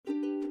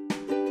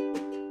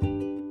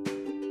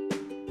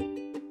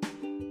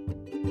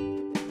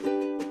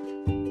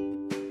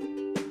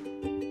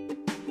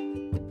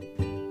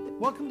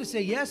Welcome to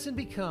Say Yes and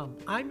Become.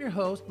 I'm your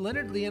host,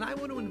 Leonard Lee, and I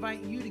want to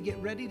invite you to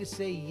get ready to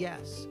say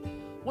yes.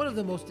 One of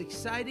the most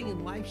exciting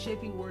and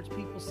life-shaping words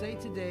people say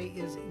today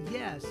is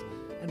yes.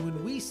 And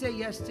when we say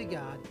yes to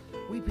God,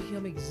 we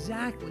become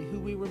exactly who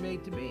we were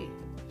made to be.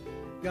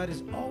 God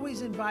is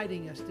always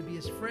inviting us to be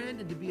His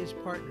friend and to be His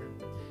partner.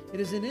 It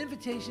is an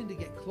invitation to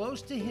get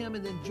close to Him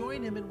and then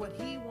join Him in what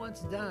He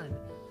wants done.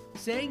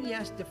 Saying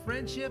yes to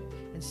friendship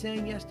and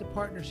saying yes to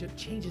partnership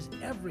changes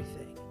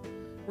everything.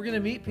 We're going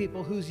to meet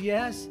people whose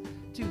yes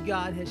to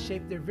God has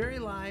shaped their very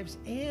lives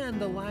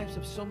and the lives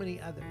of so many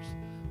others.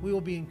 We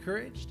will be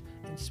encouraged,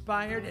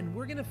 inspired, and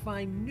we're going to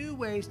find new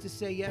ways to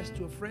say yes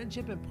to a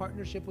friendship and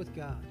partnership with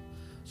God.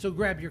 So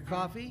grab your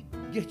coffee,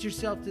 get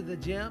yourself to the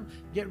gym,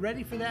 get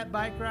ready for that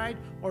bike ride,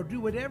 or do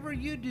whatever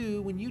you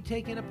do when you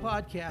take in a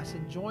podcast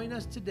and join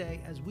us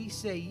today as we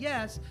say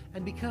yes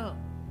and become.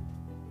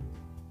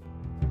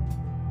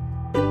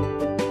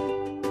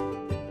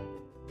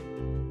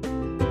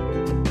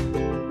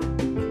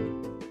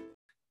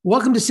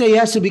 Welcome to Say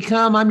Yes and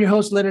Become. I'm your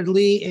host, Leonard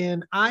Lee,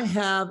 and I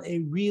have a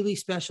really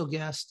special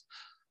guest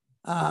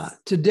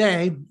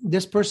today.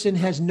 This person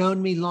has known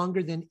me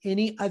longer than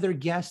any other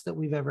guest that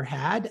we've ever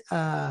had.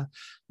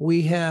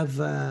 We have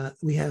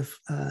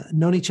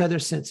known each other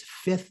since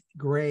fifth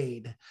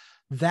grade.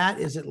 That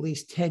is at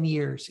least 10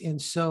 years.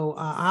 And so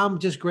I'm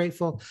just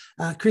grateful.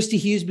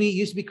 Kristi Huseby,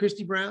 used to be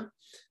Kristi Brown,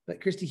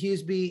 but Kristi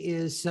Huseby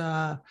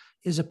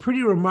is a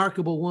pretty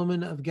remarkable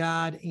woman of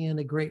God and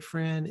a great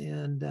friend.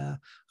 And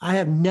I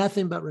have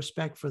nothing but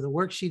respect for the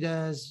work she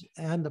does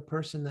and the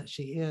person that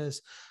she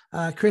is.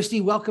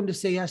 Kristi, welcome to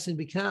Say Yes and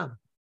Become.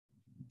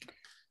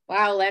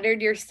 Wow,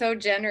 Leonard, you're so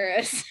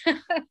generous.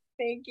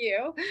 Thank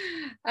you.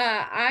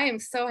 I am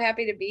so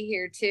happy to be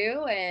here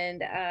too,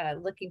 and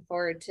looking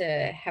forward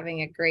to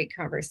having a great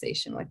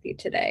conversation with you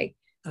today.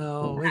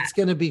 Oh, it's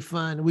going to be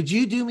fun. Would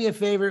you do me a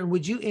favor and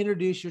would you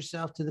introduce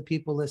yourself to the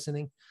people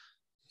listening?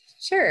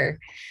 Sure.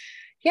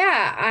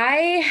 Yeah,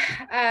 I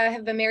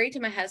have been married to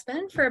my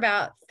husband for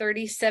about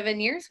 37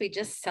 years. We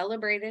just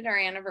celebrated our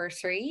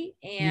anniversary.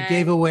 And you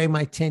gave away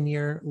my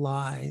 10-year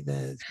lie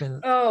that it's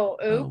been. Oh,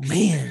 oops. Oh,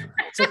 man.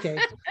 It's okay.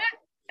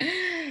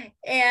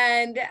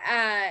 And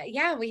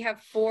yeah, we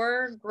have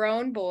 4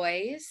 grown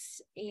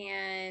boys,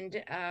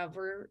 and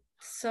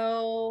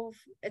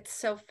it's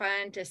so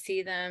fun to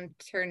see them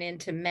turn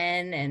into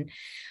men. And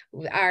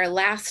our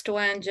last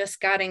one just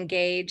got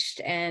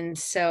engaged, and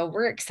so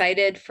we're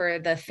excited for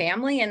the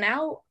family. And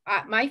now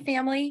my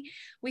family,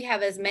 we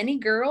have as many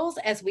girls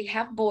as we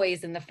have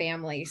boys in the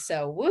family,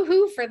 so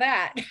woohoo for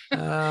that.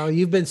 Oh,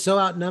 you've been so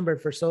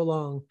outnumbered for so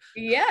long.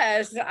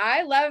 Yes,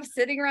 I love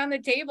sitting around the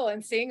table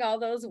and seeing all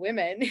those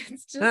women.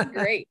 It's just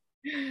great.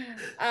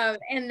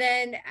 And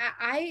then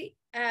I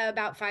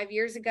about 5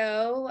 years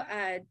ago,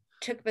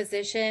 took a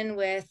position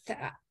with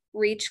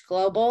Reach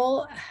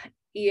Global,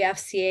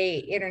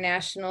 UFCA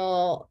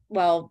International,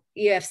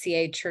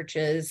 UFCA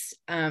churches,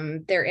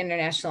 their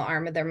international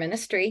arm of their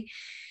ministry,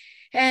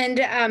 and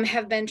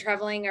have been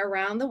traveling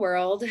around the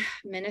world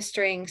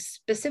ministering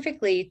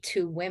specifically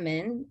to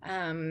women,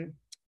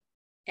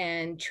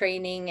 and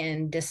training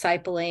and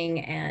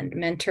discipling and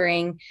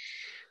mentoring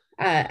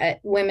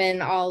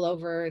women all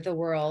over the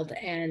world.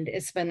 And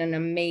it's been an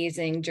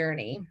amazing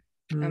journey.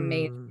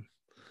 Amazing.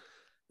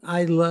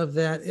 I love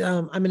that.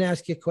 I'm going to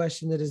ask you a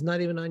question that is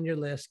not even on your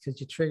list because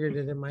you triggered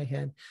it in my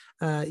head.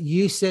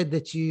 You said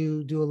that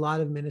you do a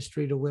lot of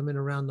ministry to women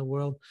around the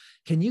world.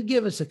 Can you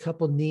give us a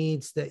couple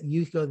needs that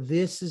you go,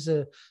 this is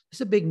a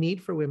big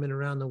need for women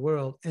around the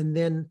world? And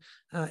then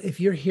if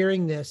you're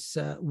hearing this,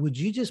 would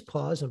you just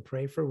pause and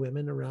pray for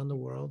women around the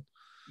world?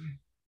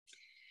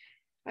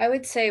 I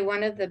would say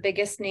one of the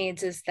biggest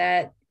needs is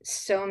that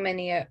so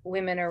many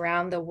women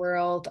around the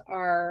world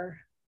are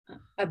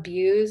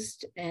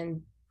abused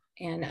and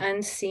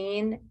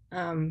unseen.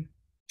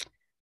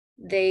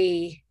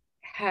 They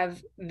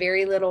have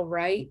very little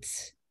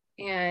rights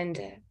and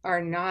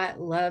are not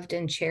loved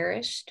and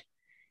cherished.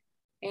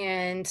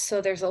 And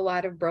so there's a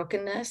lot of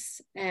brokenness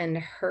and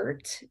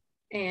hurt.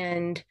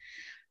 And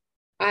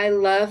I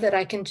love that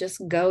I can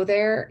just go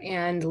there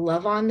and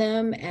love on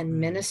them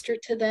and minister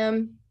to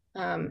them,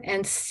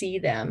 and see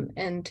them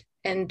and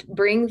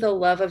bring the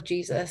love of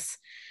Jesus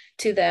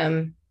to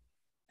them.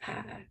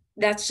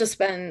 That's just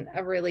been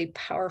a really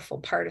powerful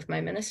part of my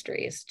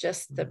ministry, is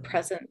just the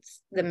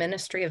presence, the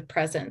ministry of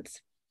presence.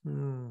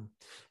 You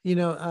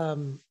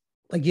know,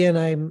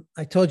 again,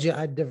 I told you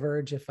I'd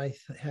diverge if I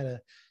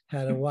had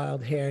a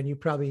wild hair, and you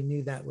probably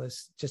knew that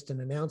was just an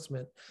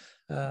announcement.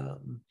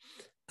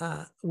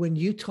 When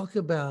you talk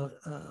about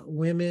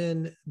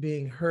women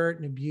being hurt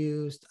and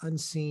abused,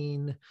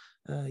 unseen,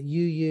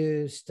 you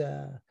used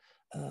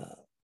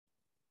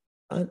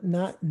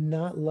not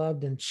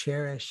loved and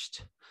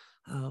cherished.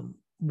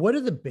 What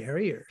are the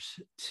barriers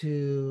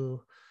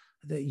to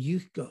that you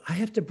go, I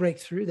have to break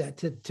through that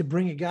to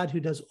bring a God who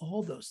does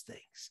all those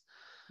things?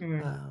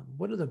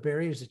 What are the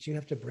barriers that you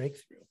have to break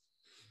through?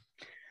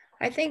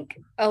 I think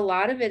a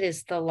lot of it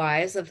is the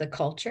lies of the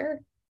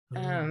culture.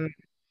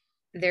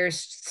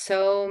 There's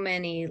so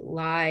many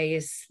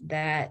lies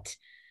that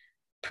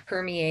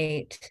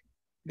permeate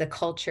the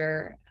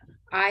culture.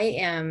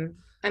 I'm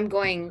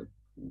going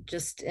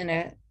just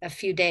in a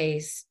few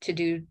days to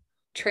do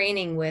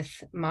training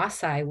with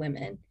Maasai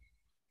women.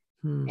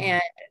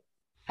 And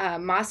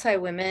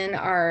Maasai women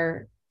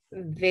are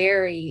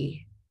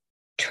very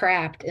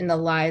trapped in the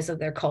lies of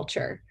their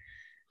culture.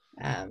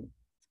 Um,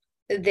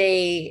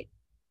 they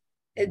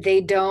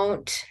they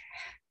don't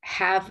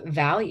have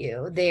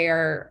value.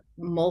 They're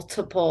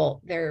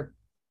multiple. They're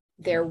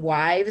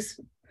wives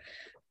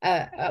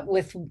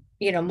with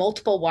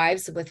multiple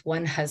wives with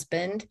one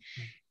husband,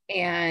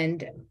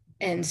 and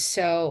and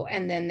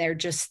then they're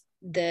just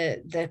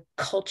the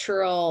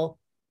cultural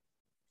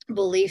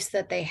beliefs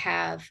that they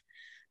have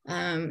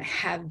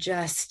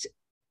just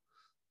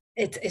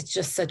it's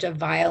just such a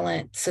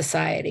violent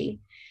society,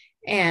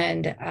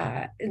 and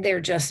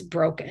they're just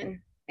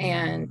broken,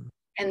 and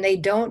they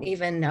don't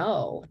even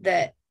know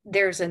that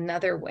there's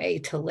another way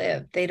to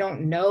live. They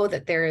don't know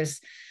that there is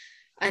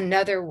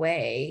another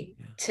way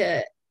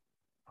to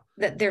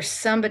that there's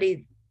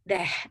somebody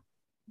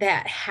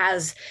that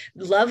has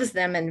loves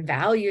them and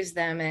values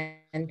them,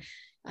 and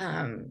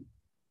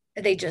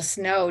they just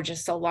know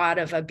just a lot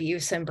of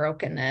abuse and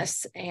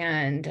brokenness,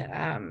 and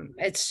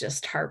it's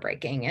just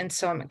heartbreaking. And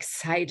so I'm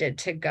excited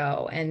to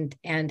go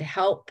and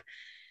help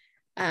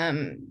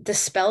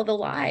dispel the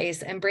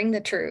lies and bring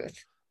the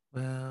truth.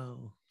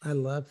 Wow, I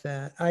love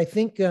that. I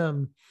think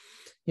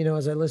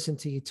as I listen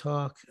to you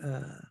talk,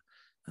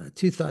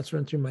 two thoughts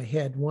run through my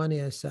head. One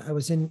is I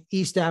was in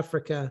East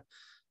Africa.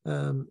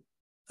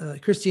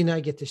 Kristi and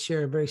I get to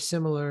share a very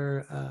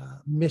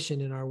similar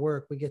mission in our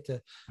work. We get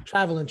to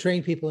travel and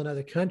train people in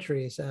other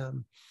countries.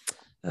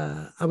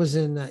 I was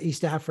in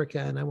East Africa,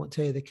 and I won't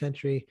tell you the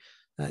country.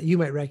 You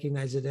might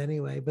recognize it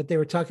anyway, but they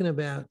were talking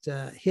about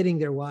hitting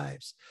their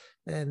wives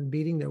and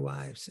beating their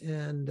wives.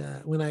 And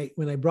when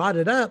I brought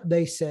it up,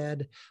 they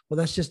said, well,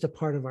 that's just a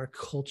part of our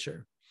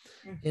culture.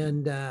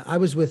 And I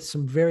was with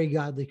some very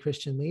godly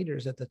Christian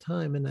leaders at the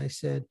time. And I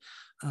said,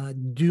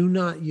 do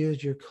not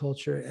use your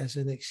culture as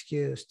an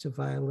excuse to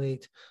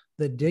violate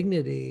the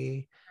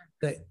dignity,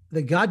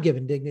 the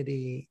God-given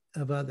dignity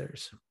of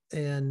others,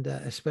 and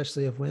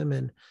especially of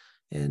women.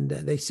 And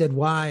they said,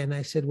 why? And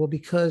I said, well,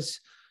 because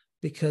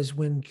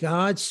when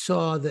God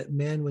saw that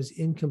man was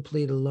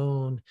incomplete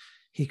alone,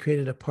 he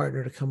created a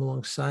partner to come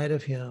alongside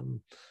of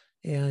him.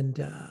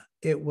 And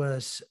it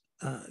was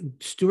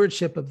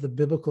stewardship of the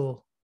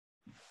biblical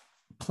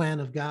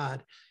plan of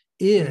God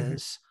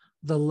is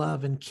the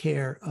love and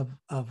care of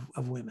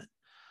women.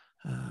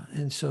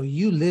 And so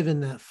you live in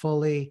that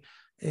fully.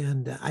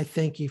 And I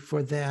thank you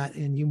for that.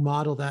 And you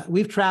model that.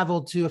 We've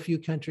traveled to a few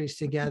countries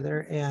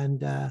together,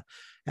 and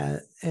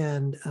I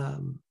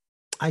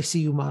see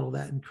you model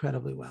that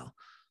incredibly well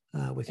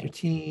with your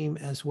team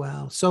as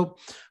well. So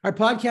our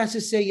podcast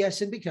is Say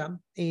Yes and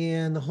Become.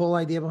 And the whole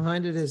idea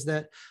behind it is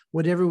that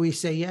whatever we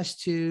say yes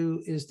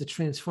to is the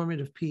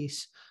transformative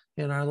piece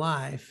in our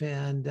life.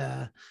 And,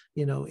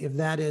 if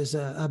that is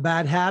a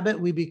bad habit,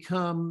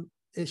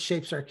 it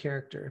shapes our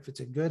character. If it's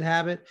a good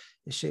habit,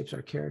 it shapes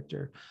our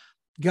character.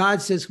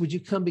 God says, would you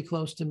come be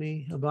close to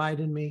me, abide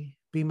in me,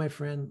 be my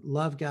friend,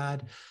 love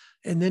God.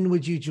 And then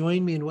would you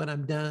join me in what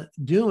I'm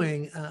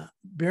doing,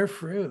 bear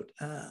fruit,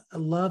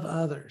 love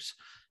others.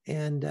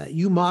 And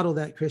you model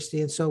that,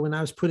 Kristi. And so when I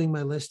was putting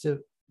my list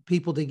of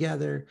people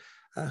together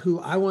who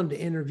I wanted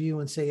to interview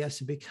and say yes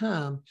and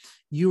become,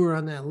 you were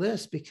on that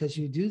list because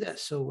you do that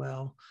so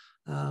well.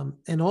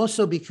 And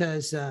also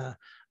because I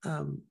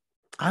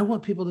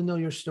want people to know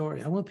your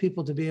story. I want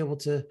people to be able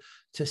to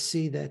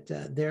see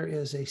that there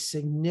is a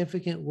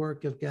significant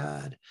work of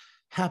God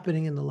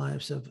happening in the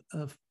lives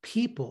of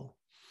people.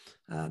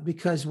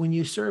 Because when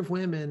you serve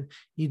women,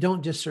 you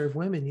don't just serve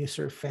women, you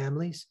serve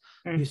families,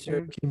 you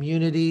serve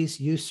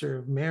communities, you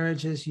serve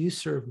marriages, you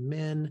serve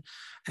men.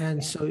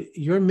 And so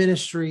your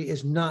ministry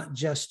is not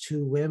just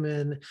to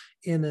women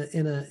in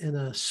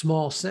a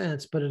small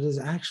sense, but it is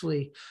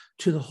actually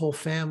to the whole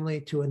family,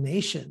 to a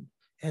nation.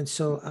 And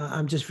so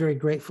I'm just very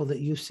grateful that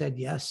you said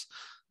yes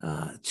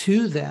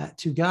to that,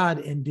 to God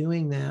in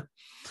doing that.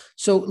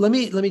 So let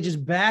me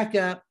just back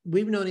up.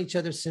 We've known each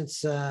other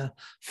since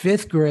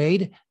fifth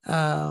grade,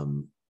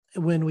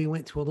 when we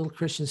went to a little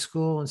Christian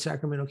school in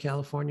Sacramento,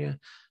 California,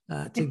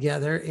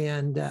 together.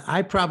 And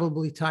I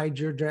probably tied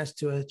your dress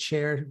to a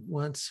chair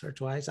once or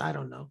twice. I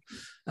don't know.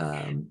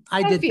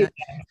 I did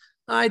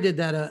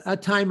that a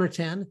time or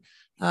 10.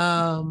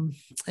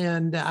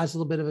 And I was a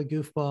little bit of a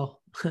goofball.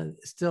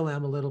 Still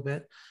am a little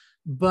bit.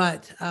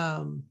 But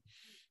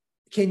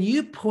can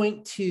you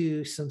point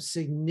to some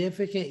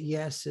significant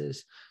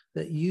yeses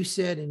that you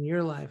said in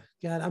your life?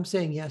 God, I'm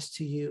saying yes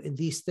to you in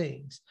these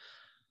things,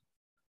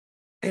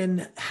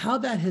 and how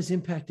that has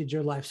impacted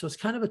your life. So it's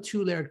kind of a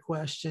two-layered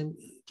question.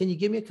 Can you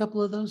give me a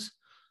couple of those?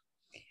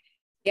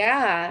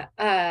 Yeah.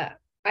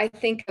 I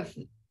think of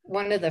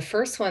one of the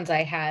first ones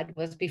I had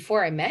was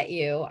before I met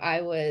you.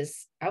 I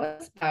was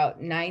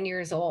about 9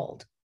 years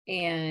old,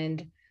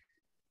 and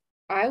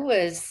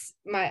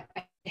I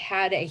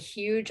had a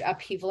huge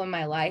upheaval in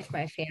my life.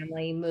 My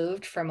family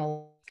moved from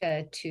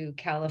Alaska to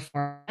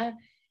California.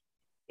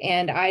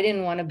 and I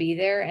didn't want to be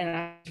there. And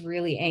I was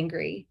really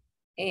angry,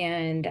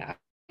 and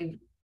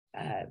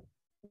I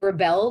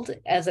rebelled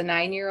as a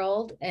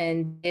 9-year-old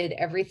and did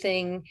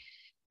everything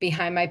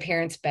behind my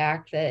parents'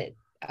 back that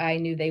I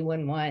knew they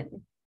wouldn't want.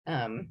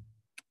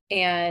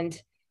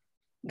 And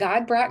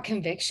God brought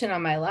conviction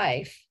on my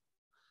life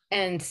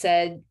and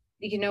said,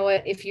 you know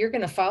what, if you're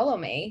going to follow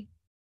me,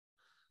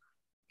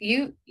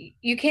 you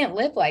can't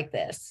live like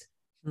this.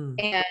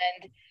 And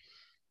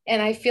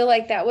I feel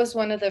like that was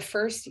one of the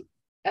first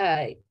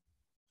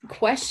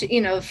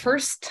question,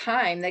 first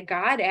time that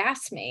God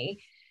asked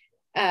me,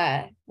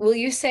 will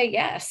you say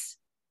yes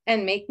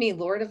and make me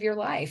Lord of your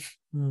life?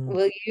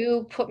 Will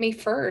you put me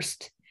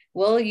first?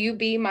 Will you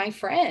be my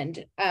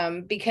friend?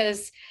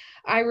 Because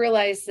I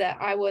realized that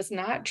I was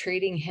not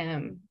treating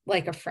him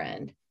like a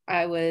friend.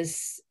 I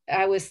was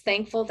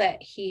thankful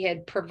that he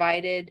had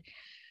provided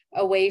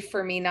a way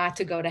for me not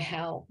to go to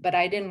hell, but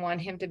I didn't want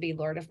him to be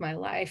Lord of my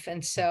life.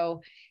 And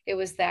so it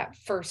was that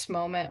first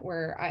moment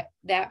where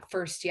that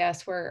first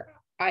yes, where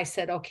I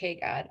said, okay,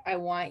 God, I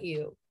want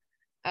you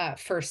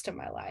first in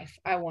my life.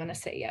 I want to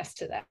say yes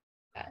to that.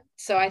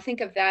 So I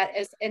think of that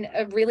as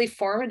a really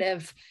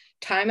formative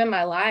time in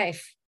my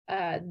life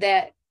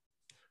that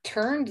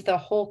turned the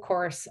whole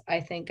course, I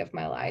think, of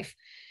my life.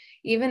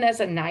 Even as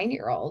a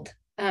 9-year-old,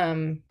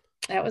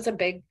 that was a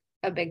big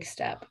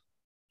step.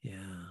 Yeah.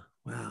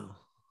 Wow.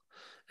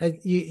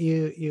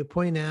 You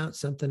point out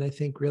something I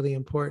think really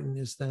important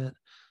is that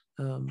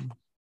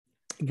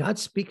God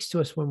speaks to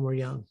us when we're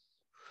young.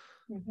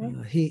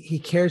 He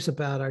cares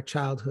about our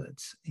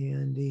childhoods,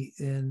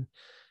 and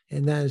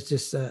that is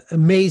just an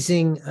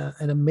amazing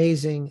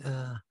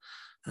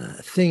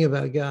thing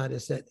about God,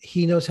 is that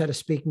he knows how to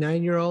speak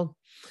 9-year-old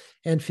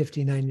and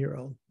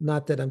 59-year-old.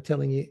 Not that I'm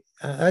telling you,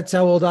 that's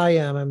how old I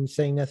am. I'm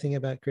saying nothing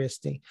about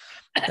Kristi.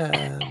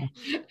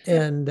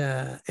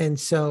 And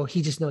so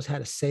he just knows how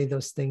to say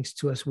those things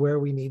to us where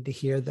we need to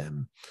hear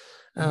them.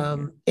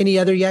 Any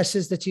other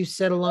yeses that you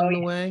said along the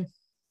way?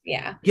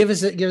 Yeah. Give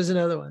us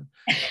another one.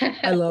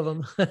 I love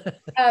them.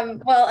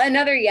 Well,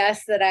 another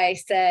yes that I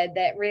said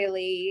that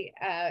really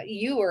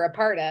you were a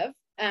part of.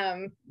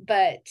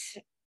 But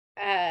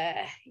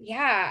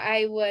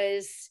I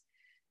was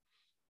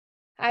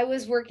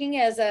working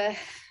as a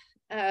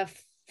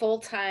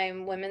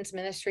full-time women's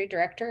ministry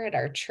director at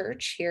our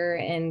church here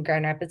in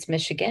Grand Rapids,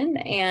 Michigan.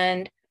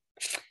 And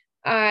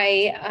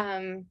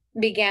I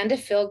began to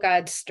feel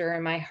God stir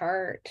in my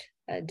heart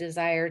a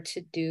desire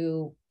to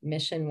do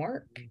mission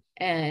work.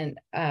 And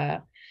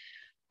I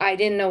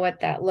didn't know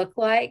what that looked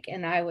like.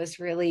 And I was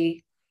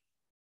afraid.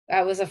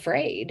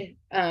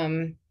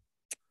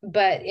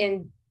 But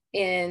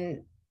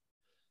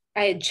I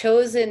had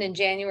chosen in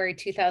January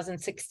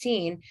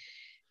 2016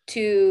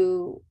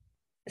 to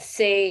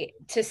say,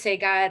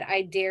 God,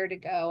 I dare to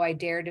go, I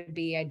dare to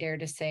be, I dare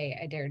to say,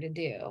 I dare to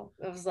do.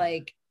 It was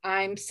like,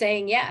 I'm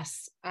saying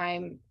yes.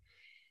 I'm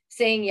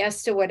saying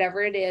yes to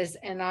whatever it is.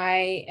 And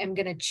I am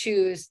going to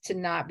choose to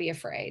not be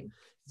afraid.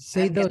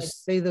 Say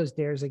those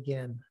dares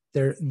again.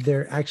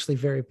 They're actually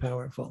very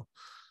powerful.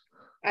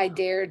 I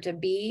dare to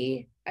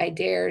be, I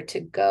dare to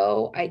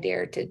go, I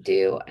dare to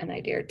do, and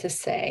I dare to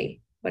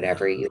say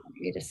whatever you want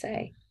me to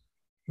say.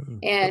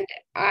 And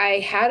I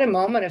had a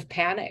moment of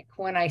panic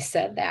when I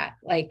said that.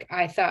 Like,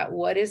 I thought,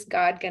 what is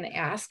God going to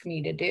ask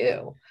me to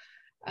do?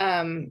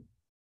 I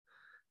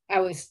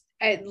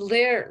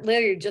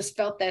literally just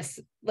felt this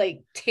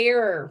like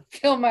terror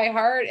fill my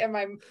heart and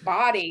my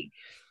body.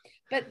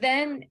 But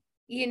then,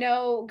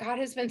 God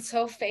has been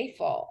so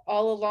faithful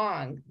all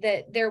along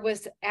that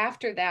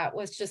after that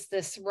was just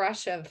this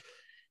rush of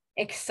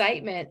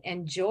excitement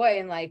and joy.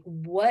 And like,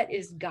 what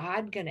is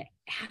God going to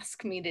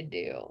ask me to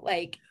do?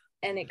 Like,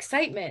 an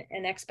excitement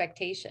and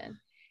expectation.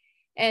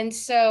 And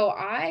so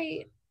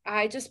I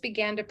just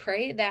began to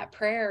pray that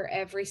prayer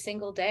every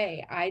single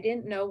day. I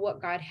didn't know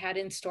what God had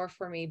in store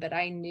for me, but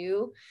I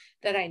knew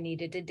that I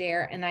needed to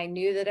dare. And I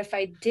knew that if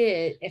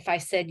I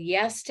said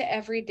yes to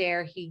every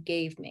dare he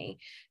gave me,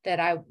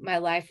 that my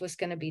life was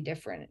going to be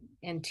different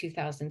in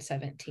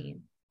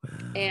 2017.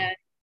 Wow. And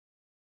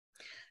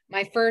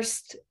my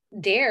first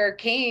dare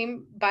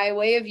came by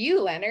way of you,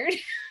 Leonard,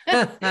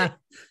 and a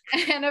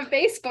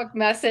Facebook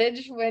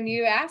message when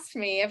you asked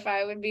me if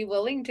I would be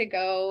willing to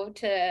go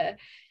to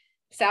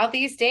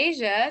Southeast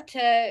Asia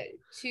to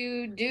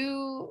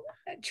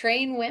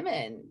train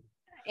women.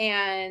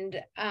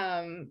 And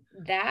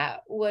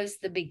that was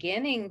the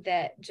beginning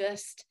that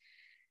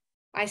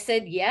I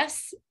said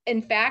yes.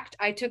 In fact,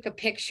 I took a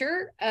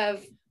picture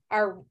of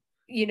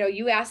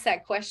you asked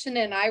that question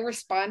and I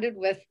responded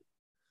with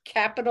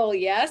capital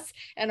yes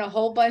and a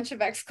whole bunch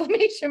of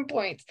exclamation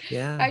points.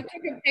 Yeah. I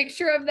took a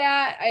picture of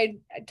that. I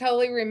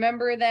totally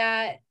remember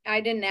that. I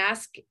didn't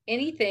ask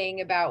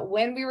anything about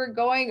when we were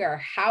going or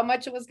how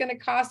much it was going to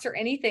cost or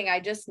anything.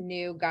 I just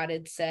knew God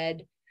had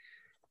said,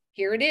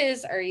 here it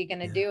is. Are you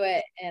going to do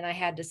it? And I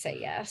had to say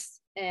yes.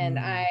 And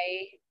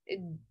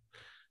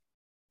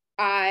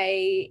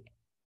I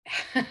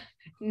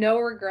no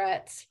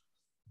regrets,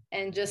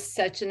 and just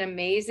such an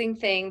amazing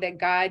thing that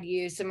God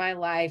used in my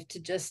life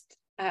to just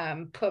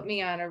put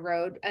me on a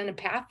road and a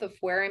path of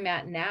where I'm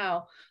at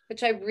now,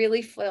 which I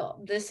really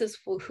feel this is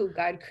who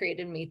God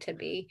created me to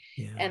be.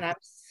 Yeah. And I'm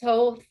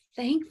so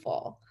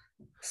thankful,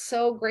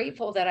 so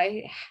grateful that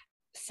I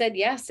said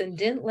yes and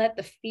didn't let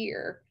the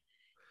fear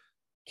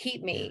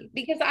keep me,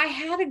 because I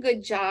had a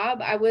good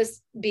job.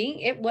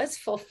 It was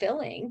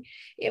fulfilling.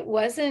 It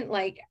wasn't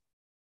like,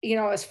 I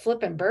was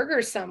flipping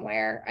burgers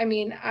somewhere. I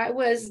mean, I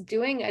was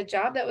doing a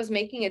job that was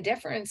making a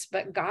difference,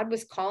 but God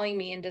was calling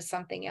me into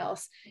something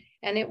else.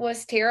 And it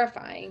was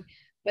terrifying,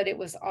 but it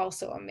was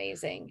also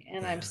amazing.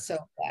 And I'm so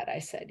glad I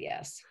said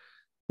yes.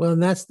 Well,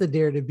 and that's the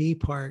dare to be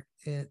part.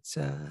 It's,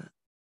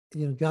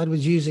 God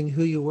was using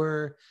who you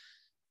were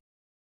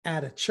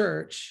at a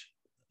church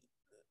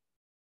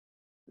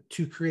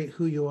to create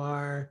who you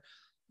are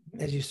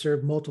as you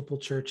serve multiple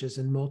churches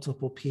and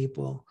multiple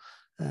people.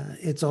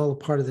 It's all a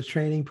part of the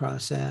training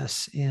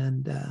process.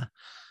 And, I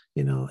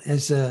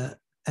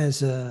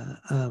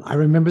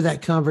remember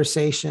that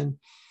conversation,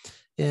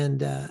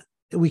 and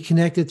we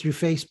connected through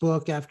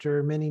Facebook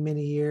after many,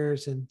 many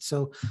years. And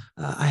so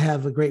I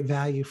have a great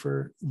value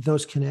for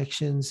those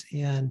connections.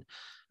 And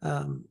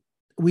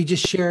we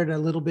just shared a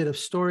little bit of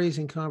stories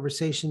and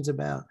conversations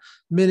about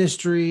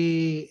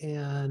ministry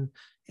and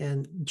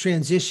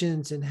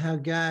transitions, and how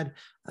God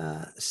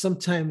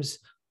sometimes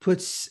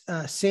puts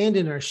sand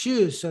in our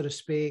shoes, so to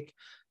speak,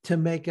 to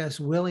make us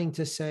willing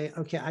to say,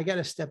 okay, I got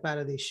to step out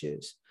of these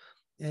shoes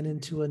and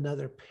into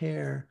another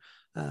pair.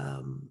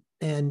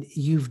 And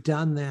you've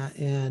done that.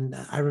 And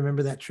I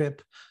remember that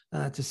trip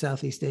to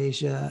Southeast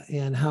Asia,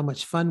 and how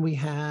much fun we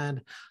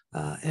had,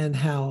 and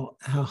how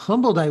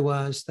humbled I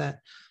was that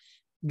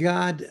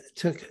God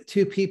took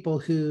two people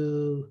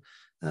who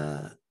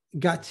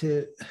got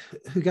to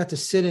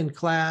sit in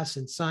class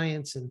in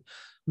science and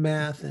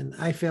math, and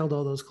I failed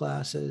all those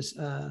classes,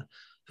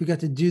 who got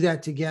to do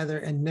that together.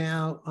 And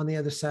now on the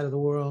other side of the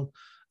world,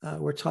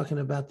 we're talking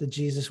about the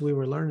Jesus we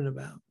were learning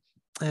about.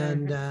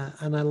 And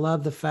I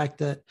love the fact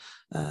that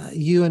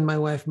you and my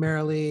wife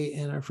Marilee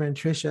and our friend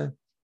Trisha,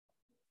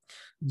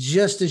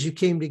 just as you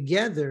came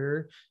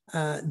together,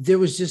 there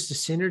was just a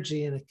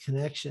synergy and a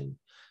connection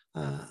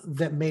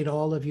that made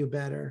all of you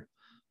better.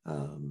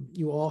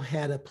 You all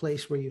had a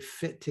place where you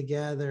fit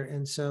together,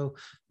 and so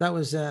that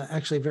was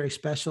actually very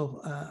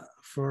special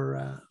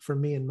for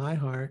me in my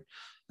heart,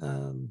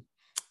 and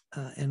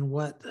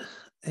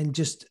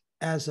just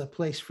as a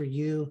place for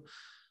you,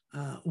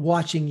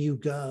 watching you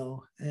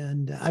go.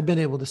 And I've been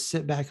able to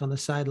sit back on the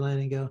sideline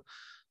and go,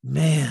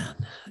 man,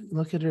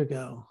 look at her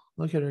go.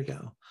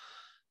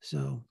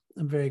 So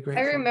I'm very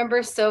grateful. I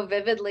remember so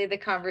vividly the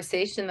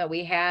conversation that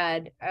we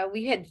had.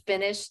 We had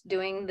finished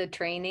doing the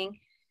training.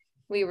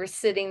 We were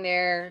sitting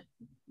there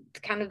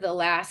kind of the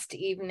last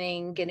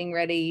evening, getting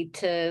ready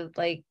to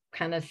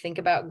kind of think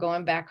about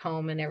going back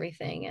home and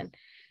everything. And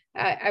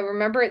I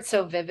remember it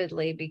so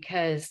vividly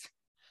because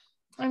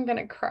I'm going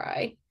to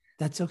cry.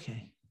 That's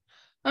okay.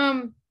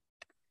 I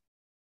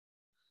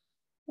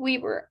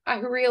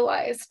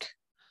realized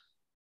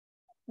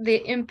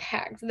the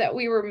impact that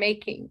we were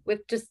making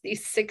with just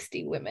these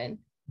 60 women,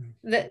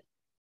 that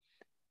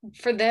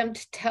for them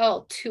to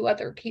tell two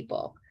other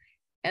people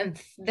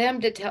and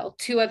them to tell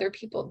two other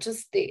people,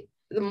 just the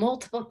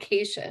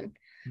multiplication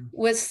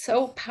was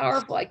so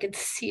powerful. I could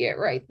see it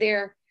right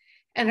there.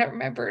 And I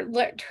remember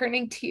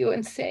turning to you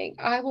and saying,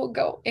 I will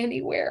go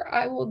anywhere.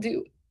 I will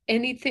do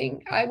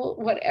anything. I will,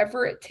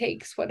 whatever it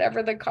takes,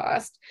 whatever the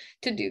cost,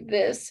 to do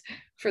this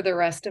for the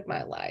rest of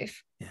my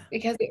life. Yeah.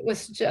 Because it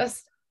was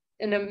just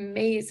an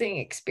amazing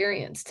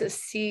experience to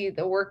see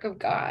the work of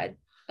God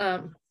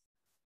and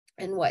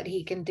what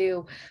he can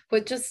do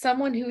with just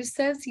someone who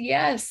says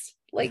yes,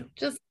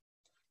 just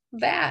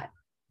that.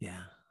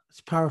 Yeah.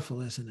 It's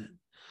powerful, isn't it?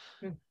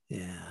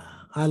 Yeah.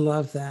 I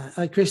love that.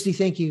 Kristi,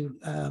 thank you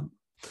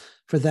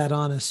for that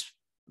honest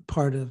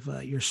part of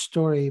your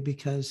story,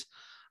 because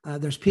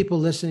there's people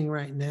listening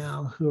right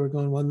now who are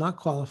going, well, not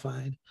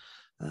qualified.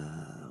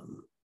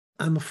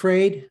 I'm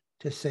afraid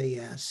to say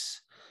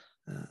yes.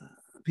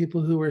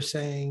 People who are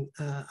saying,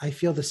 I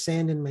feel the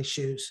sand in my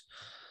shoes,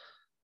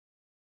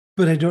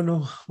 but I don't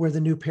know where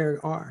the new pair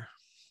are.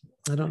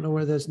 I don't know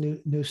where those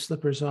new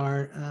slippers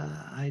are.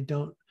 I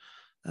don't.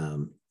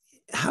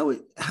 How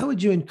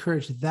would you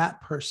encourage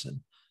that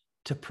person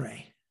to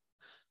pray?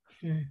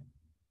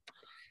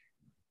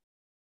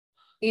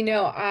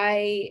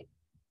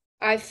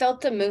 I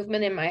felt a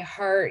movement in my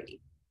heart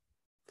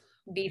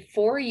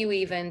before you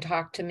even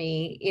talked to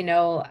me,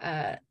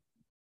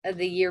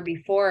 the year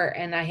before.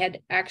 And I had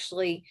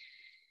actually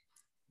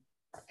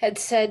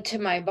said to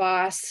my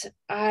boss,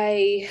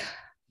 I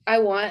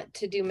want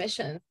to do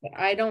missions, but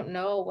I don't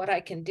know what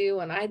I can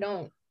do. And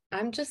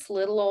I'm just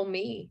little old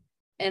me.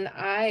 And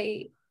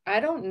I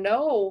don't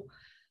know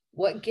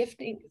what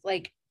gifting,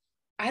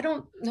 I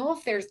don't know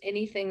if there's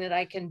anything that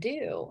I can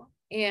do.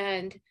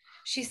 And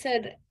she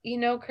said,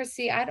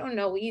 Kristi, I don't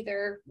know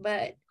either,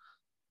 but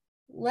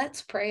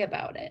let's pray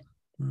about it.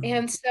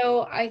 And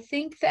so I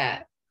think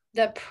that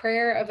the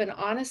prayer of an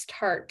honest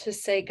heart to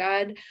say,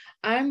 God,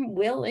 I'm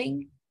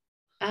willing,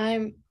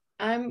 I'm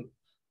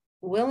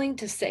willing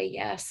to say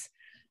yes.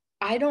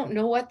 I don't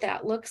know what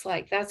that looks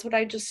like. That's what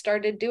I just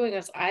started doing.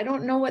 I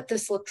don't know what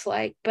this looks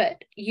like,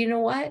 but you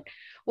know what?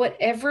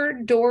 Whatever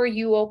door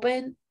you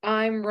open,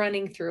 I'm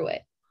running through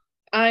it.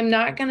 I'm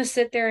not going to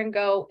sit there and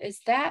go, was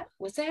that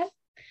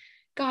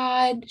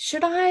God?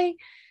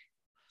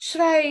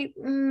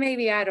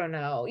 Maybe, I don't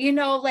know.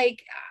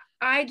 Like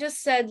I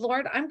just said,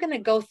 Lord, I'm going to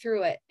go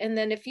through it. And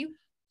then if you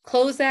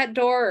close that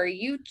door or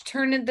you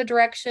turn in the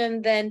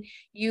direction, then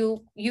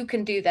you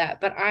can do that.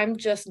 But I'm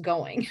just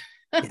going.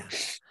 Yeah.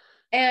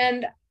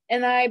 And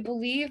I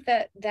believe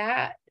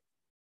that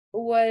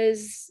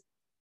was,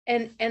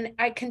 and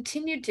I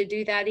continued to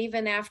do that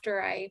even after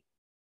I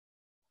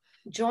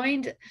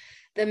joined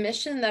the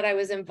mission that I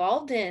was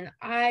involved in.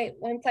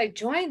 Once I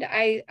joined,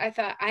 I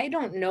thought, I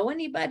don't know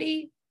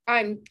anybody.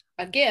 I'm,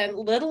 again,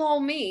 little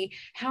old me.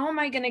 How am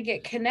I going to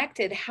get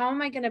connected? How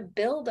am I going to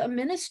build a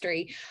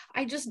ministry?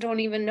 I just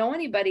don't even know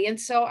anybody. And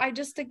so I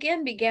just,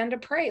 again, began to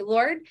pray,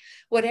 Lord,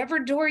 whatever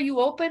door you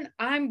open,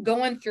 I'm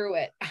going through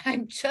it.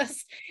 I'm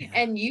just,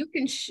 and you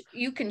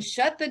can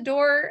shut the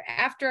door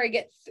after I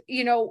get,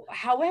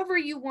 however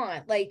you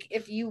want. Like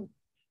if you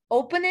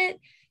open it,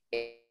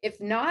 if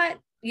not,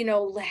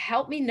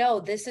 help me know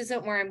this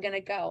isn't where I'm going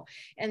to go.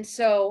 And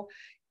so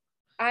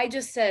I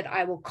just said,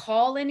 I will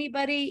call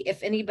anybody.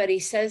 If anybody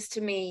says to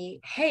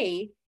me,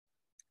 hey,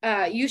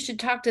 you should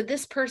talk to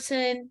this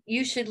person,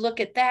 you should look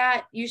at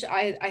that.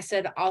 I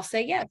said, I'll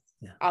say yes.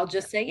 Yeah. I'll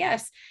just say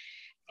yes.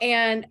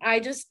 And I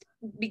just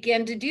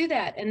began to do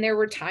that. And there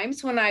were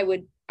times when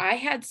I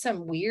had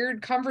some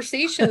weird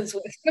conversations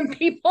with some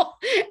people,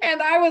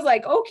 and I was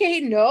like, okay,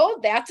 no,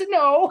 that's a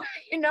no,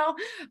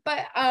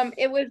 but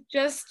it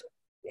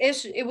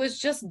was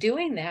just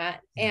doing that.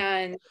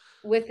 And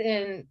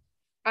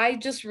I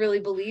just really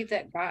believe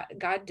that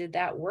God did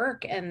that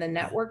work, and the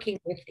networking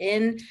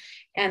within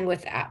and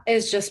without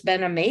has just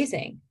been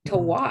amazing to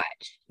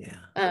watch.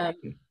 Yeah.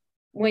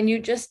 When you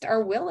just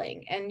are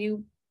willing and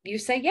you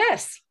say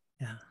yes.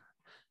 Yeah.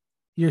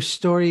 Your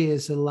story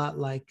is a lot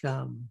like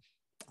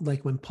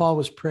when Paul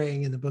was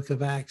praying in the book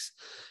of Acts,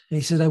 and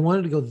he said, I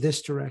wanted to go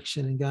this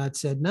direction, and God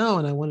said no,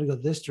 and I wanted to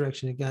go this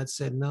direction, and God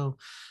said no.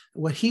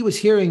 What he was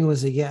hearing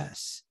was a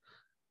yes.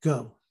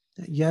 Go.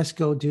 Yes,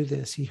 go do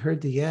this. He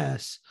heard the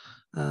yes.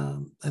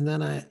 And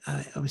then I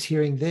was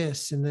hearing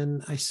this, and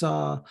then I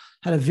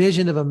had a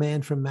vision of a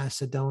man from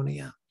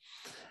Macedonia,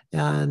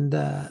 and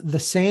the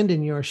sand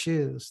in your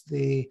shoes.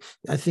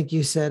 I think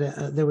you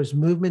said there was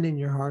movement in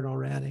your heart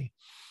already.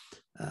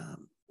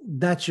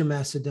 That's your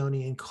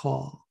Macedonian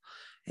call,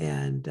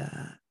 and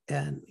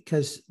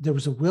because there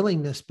was a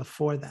willingness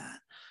before that.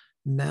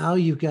 Now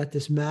you've got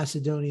this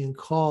Macedonian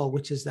call,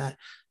 which is that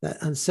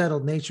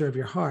unsettled nature of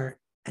your heart.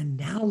 And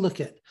now look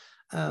at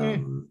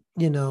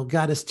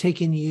God has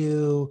taken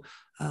you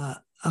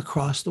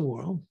across the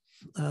world,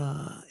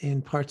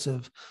 in parts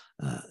of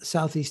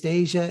Southeast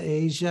Asia,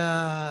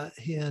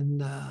 in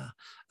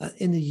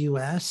the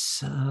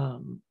U.S.,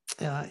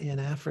 in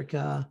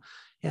Africa,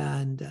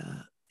 and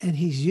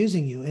he's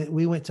using you.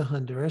 We went to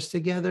Honduras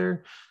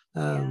together,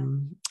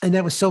 and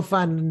that was so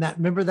fun. And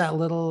remember that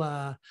little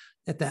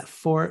at that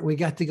fort, we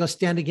got to go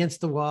stand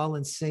against the wall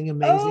and sing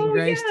Amazing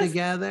Grace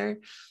together.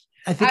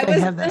 I think I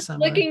have that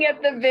somewhere. Looking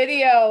at the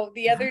video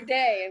the other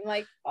day, I'm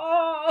like,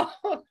 oh.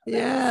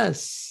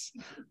 Yes.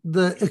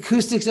 The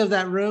acoustics of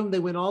that room, they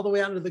went all the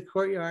way out into the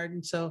courtyard.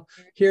 And so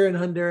here in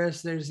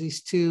Honduras, there's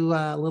these two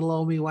little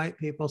old me white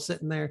people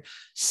sitting there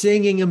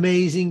singing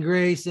Amazing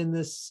Grace in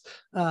this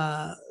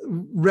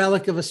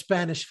relic of a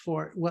Spanish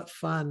fort. What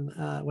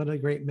fun. What a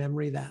great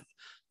memory that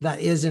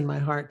is in my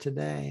heart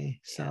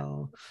today.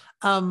 So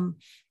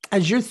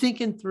as you're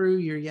thinking through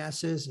your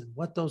yeses and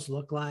what those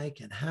look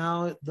like and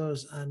how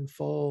those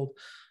unfold,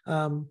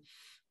 are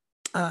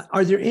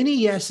there any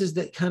yeses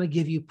that kind of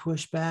give you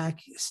pushback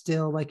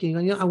still? Like,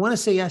 I want to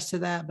say yes to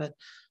that, but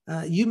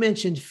you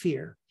mentioned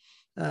fear.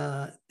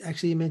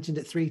 Actually, you mentioned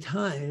it 3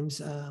 times.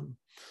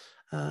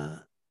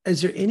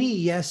 Is there any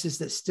yeses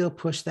that still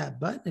push that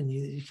button? And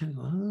you kind of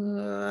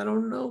go, I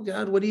don't know,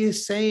 God, what are you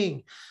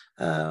saying?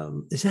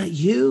 Is that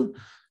you?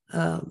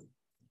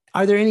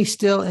 Are there any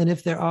still? And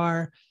if there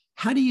are,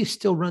 how do you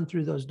still run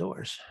through those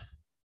doors?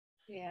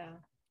 Yeah,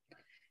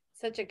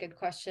 such a good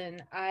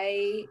question.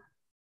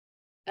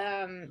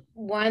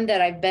 One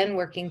that I've been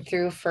working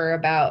through for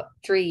about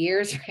 3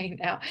 years right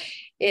now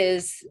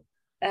is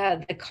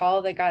the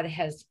call that God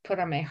has put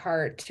on my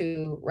heart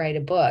to write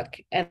a book.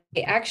 And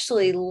I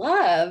actually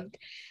loved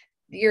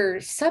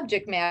your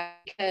subject matter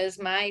because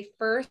my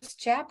first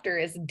chapter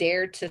is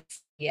Dare to Say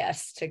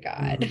Yes to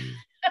God. Mm-hmm.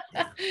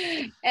 Yeah.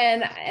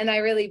 and I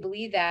really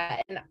believe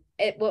that. And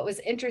what was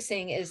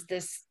interesting is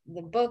the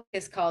book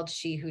is called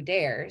She Who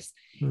Dares.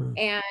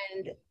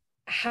 And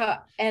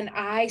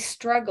I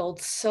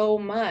struggled so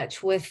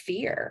much with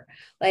fear.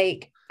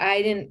 Like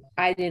I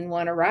didn't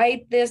want to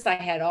write this. I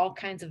had all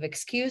kinds of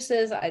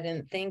excuses. I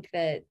didn't think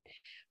that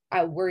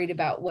I worried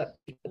about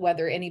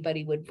whether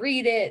anybody would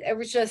read it. It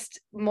was just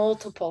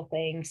multiple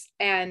things.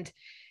 And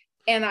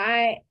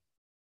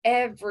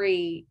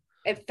every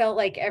it felt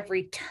like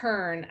every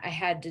turn I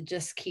had to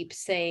just keep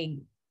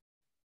saying,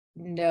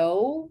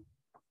 no,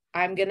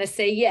 I'm going to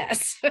say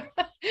yes.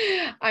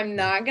 I'm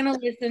not going to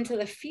listen to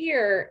the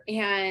fear.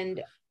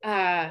 And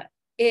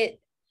it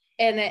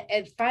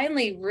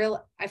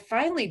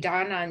finally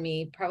dawned on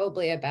me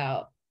probably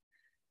about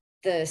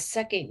the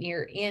second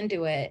year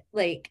into it,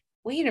 like,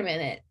 wait a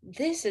minute,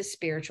 this is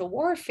spiritual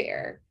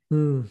warfare.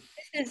 Why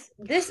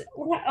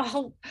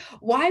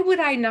would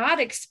I not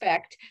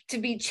expect to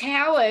be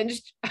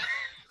challenged,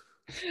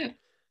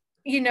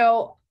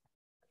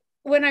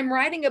 when I'm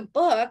writing a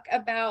book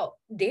about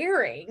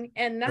daring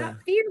and not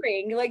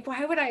fearing? Like,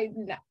 why would I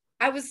not?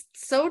 I was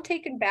so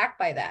taken back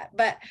by that.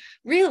 But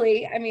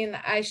really, I mean,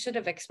 I should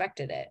have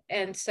expected it.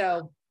 And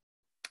so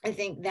I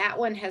think that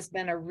one has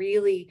been a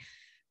really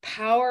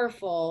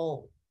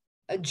powerful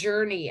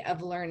journey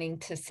of learning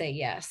to say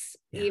yes,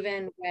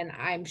 even when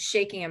I'm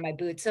shaking in my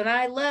boots. And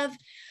I love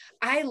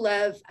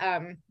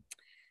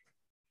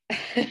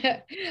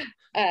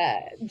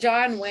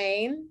John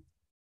Wayne,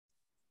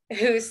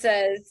 who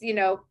says,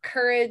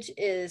 courage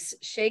is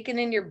shaking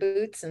in your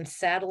boots and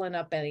saddling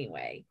up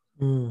anyway.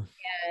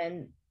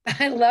 And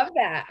I love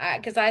that,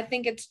 because I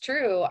think it's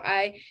true.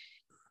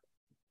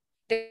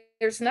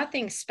 There's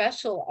nothing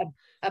special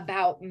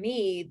about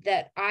me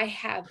that I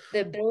have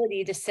the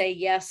ability to say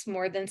yes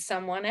more than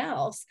someone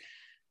else.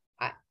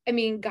 I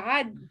mean,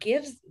 God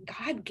gives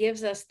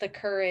us the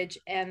courage,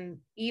 and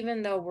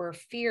even though we're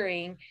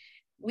fearing,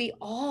 we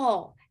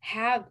all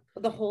have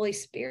the Holy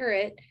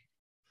Spirit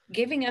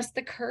giving us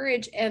the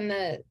courage and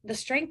the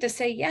strength to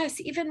say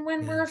yes, even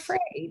when we're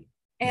afraid.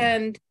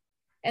 And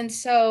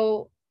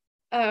so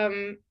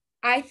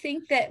I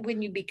think that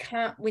when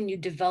you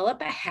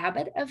develop a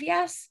habit of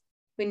yes,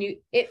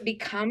 it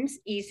becomes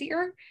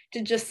easier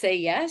to just say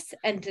yes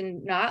and to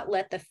not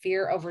let the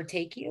fear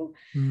overtake you.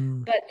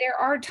 But there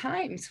are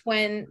times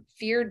when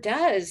fear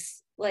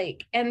does,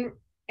 and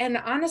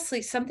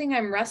honestly, something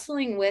I'm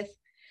wrestling with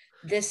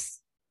this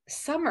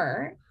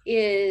summer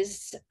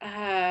is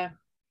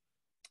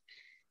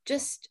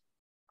just,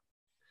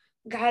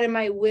 God, am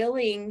I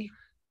willing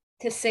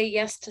to say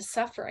yes to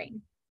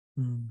suffering?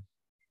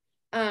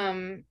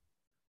 And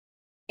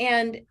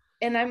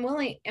am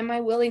I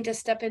willing to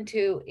step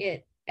into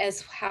it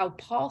as how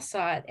Paul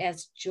saw it,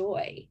 as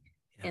joy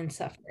in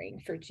suffering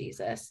for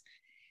Jesus?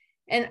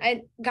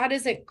 And God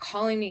isn't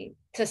calling me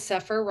to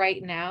suffer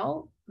right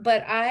now,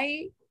 but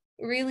I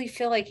really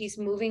feel like he's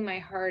moving my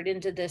heart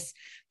into this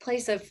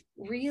place of,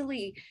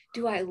 really,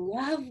 do I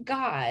love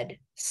God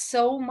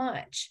so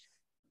much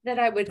that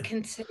I would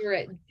consider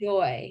it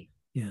joy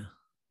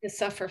to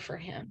suffer for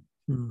him?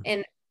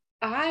 And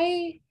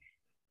I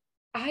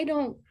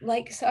don't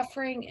like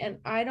suffering, and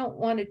I don't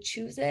want to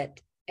choose it.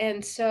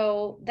 And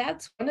so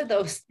that's one of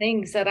those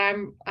things that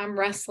I'm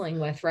wrestling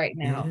with right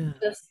now.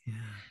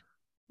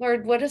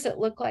 Lord, what does it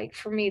look like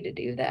for me to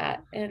do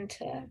that and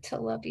to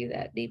love you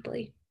that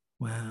deeply?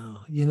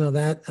 Wow.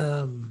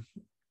 That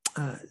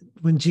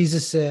when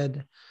Jesus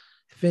said,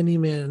 if any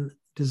man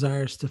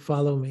desires to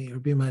follow me or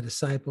be my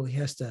disciple, he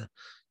has to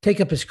take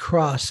up his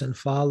cross and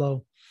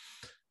follow.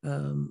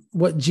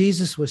 What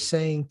Jesus was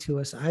saying to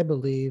us, I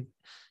believe,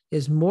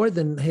 is more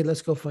than, hey,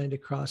 let's go find a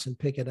cross and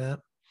pick it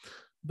up.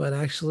 But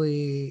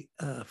actually,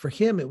 for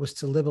him, it was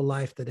to live a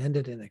life that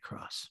ended in a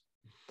cross.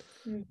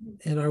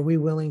 And are we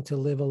willing to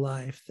live a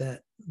life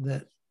that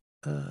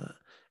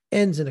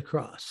ends in a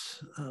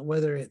cross,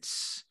 whether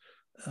it's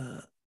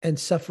and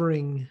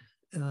suffering?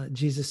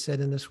 Jesus said,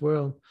 in this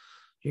world,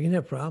 you're going to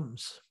have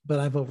problems, but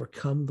I've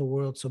overcome the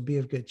world, so be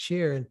of good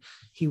cheer. And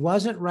he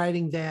wasn't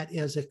writing that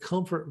as a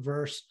comfort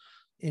verse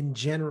in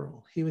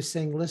general. He was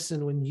saying,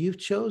 listen, when you've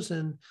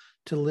chosen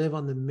to live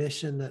on the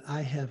mission that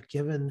I have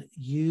given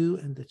you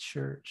and the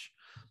church,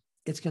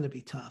 it's going to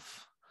be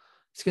tough.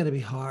 It's going to be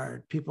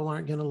hard. People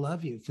aren't going to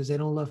love you because they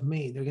don't love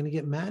me. They're going to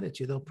get mad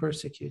at you. They'll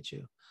persecute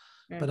you.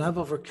 But I've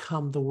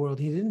overcome the world.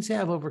 He didn't say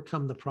I've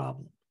overcome the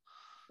problem.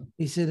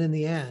 He said, in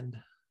the end,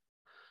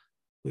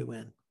 we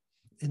win.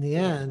 In the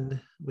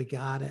end, we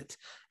got it.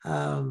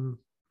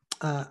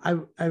 I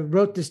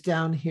wrote this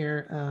down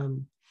here.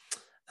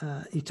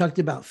 You talked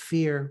about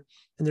fear,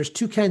 and there's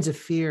two kinds of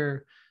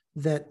fear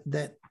that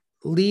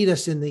lead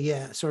us in the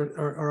yes,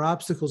 or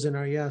obstacles in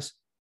our yes.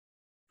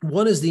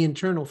 One is the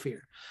internal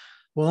fear.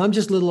 Well, I'm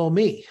just little old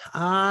me.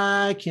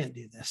 I can't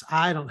do this.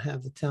 I don't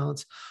have the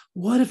talents.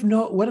 What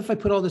if I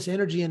put all this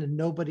energy in and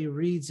nobody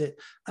reads it?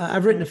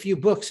 I've written a few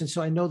books, and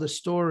so I know the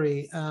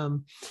story.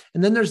 And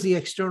then there's the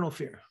external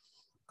fear.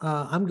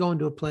 I'm going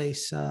to a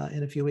place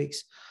in a few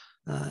weeks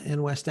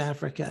in West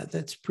Africa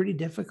that's pretty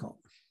difficult.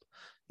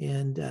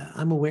 And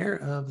I'm aware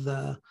of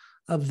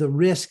the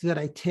risk that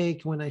I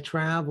take when I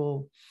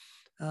travel.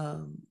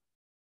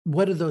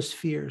 What are those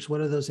fears?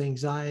 What are those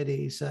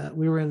anxieties?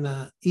 We were in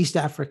East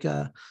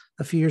Africa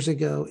a few years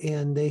ago,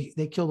 and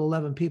they killed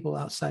 11 people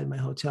outside my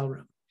hotel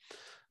room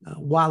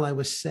while I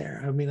was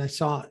there. I mean, I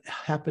saw it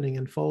happening,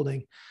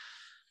 unfolding.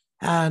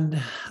 And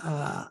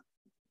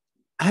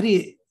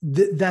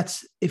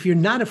if you're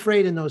not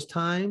afraid in those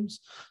times,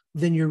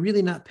 then you're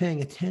really not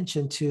paying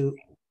attention to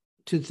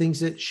to things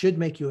that should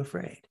make you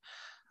afraid.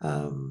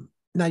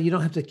 Now, you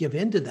don't have to give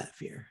in to that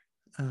fear,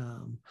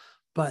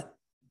 but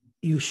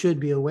you should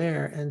be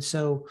aware. And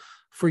so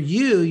for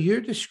you,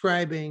 you're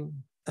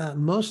describing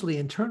mostly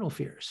internal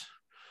fears.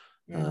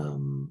 Yeah.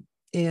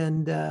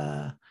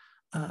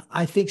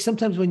 I think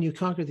sometimes when you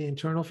conquer the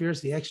internal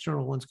fears, the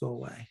external ones go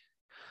away.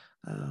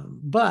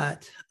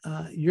 But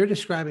you're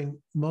describing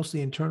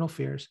mostly internal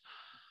fears.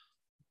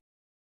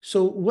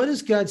 So what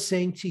is God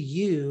saying to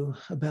you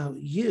about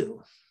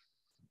you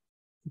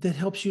that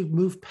helps you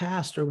move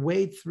past or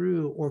wade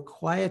through or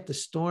quiet the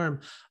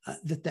storm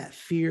that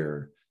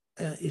fear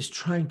is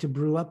trying to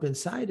brew up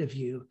inside of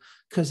you?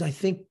 Because I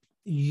think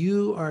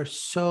you are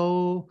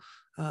so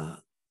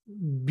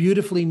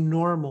beautifully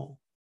normal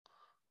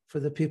for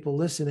the people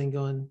listening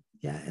going,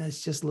 yeah,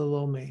 it's just little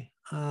old me.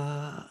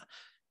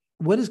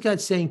 What is God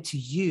saying to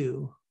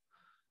you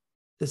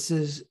that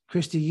says,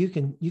 Kristi,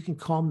 you can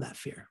calm that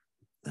fear,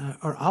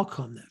 or I'll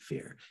calm that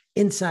fear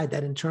inside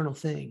that internal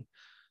thing?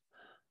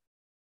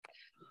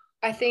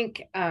 I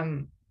think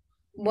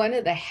one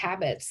of the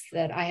habits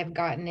that I have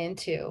gotten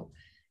into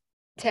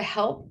to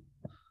help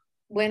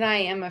when I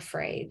am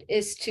afraid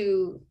is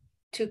to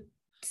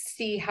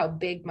see how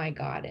big my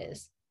God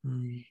is.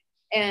 Mm.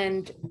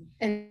 And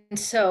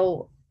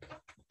so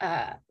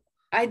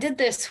I did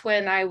this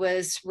when I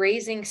was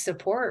raising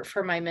support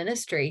for my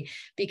ministry,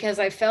 because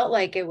I felt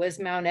like it was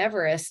Mount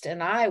Everest,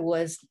 and I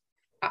was,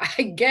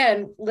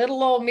 again,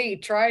 little old me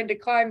trying to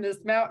climb this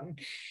mountain,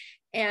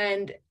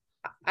 and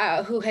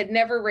who had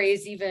never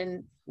raised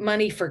even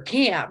money for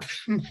camp,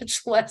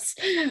 much less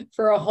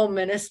for a whole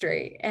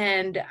ministry.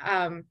 And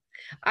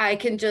I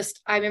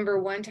remember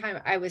one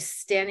time I was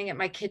standing at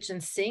my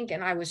kitchen sink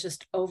and I was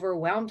just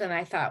overwhelmed. And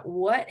I thought,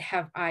 what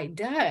have I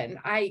done?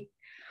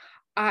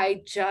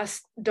 I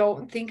just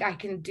don't think I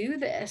can do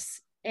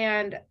this.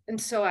 And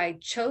so I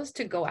chose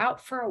to go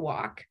out for a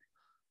walk.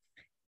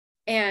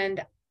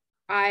 And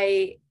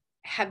I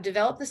have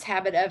developed this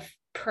habit of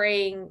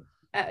praying,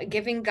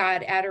 giving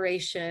God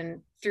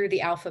adoration through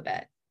the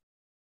alphabet.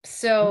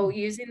 So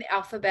using the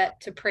alphabet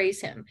to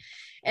praise him.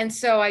 And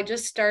so I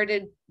just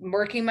started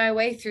working my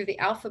way through the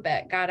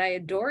alphabet. God, I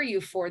adore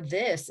you for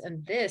this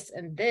and this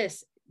and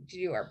this.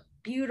 You are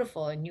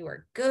beautiful and you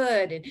are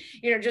good. And,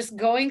 just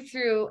going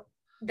through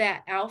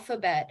that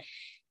alphabet.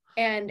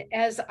 And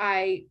as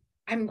I'm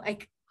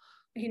like,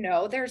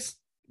 there's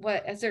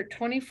is there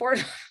 24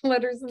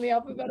 letters in the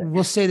alphabet?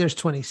 We'll say there's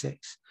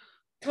 26.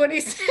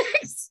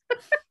 26.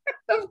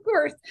 Of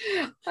course.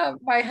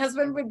 My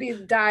husband would be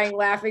dying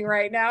laughing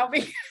right now,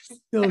 because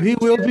he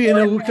will be in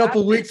a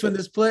couple weeks when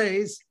this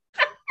plays.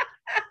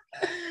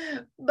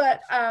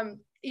 But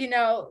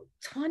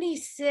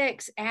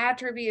 26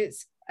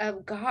 attributes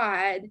of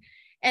God.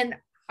 And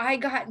I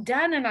got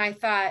done and I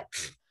thought,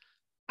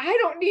 I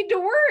don't need to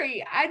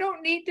worry. I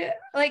don't need to,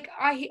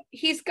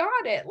 he's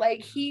got it.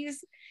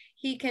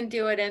 He can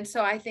do it. And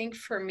so I think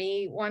for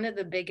me, one of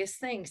the biggest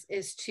things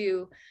is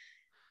to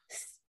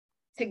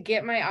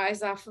get my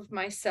eyes off of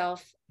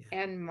myself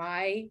and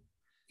my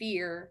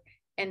fear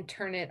and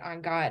turn it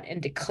on God and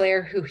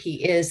declare who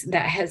he is.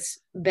 That has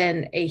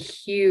been a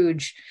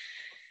huge,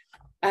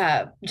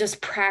 just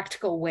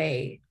practical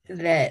way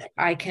that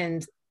I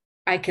can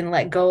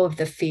let go of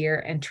the fear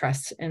and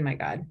trust in my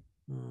God.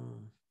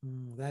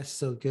 That's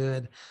so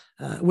good.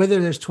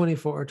 Whether there's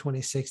 24 or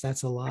 26,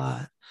 that's a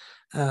lot.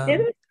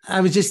 I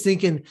was just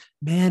thinking,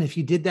 man, if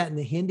you did that in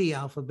the Hindi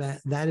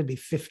alphabet, that'd be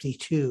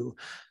 52.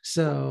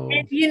 So,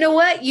 and you know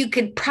what? You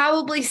could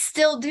probably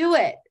still do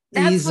it.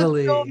 That's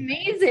easily. What's so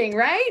amazing,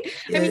 right?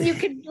 I mean, you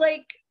could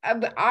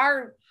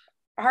our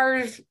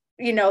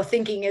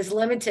thinking is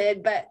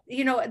limited, but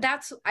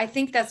I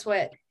think that's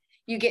what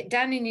you get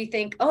done, and you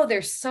think, oh,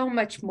 there's so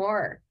much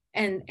more.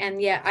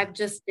 And yet I've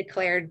just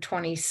declared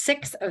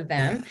 26 of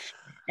them. Yeah.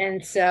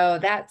 And so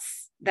that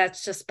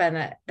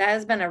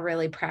has been a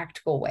really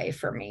practical way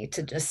for me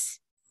to just,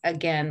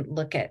 again,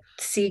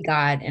 see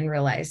God and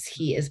realize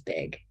he is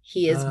big.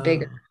 He is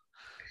bigger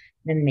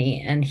than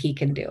me, and he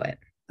can do it.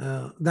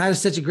 That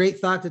is such a great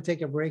thought to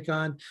take a break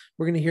on.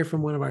 We're going to hear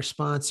from one of our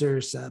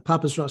sponsors,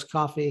 Papa's Roast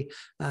Coffee.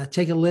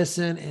 Take a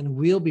listen, and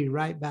we'll be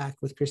right back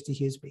with Kristi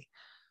Huseby.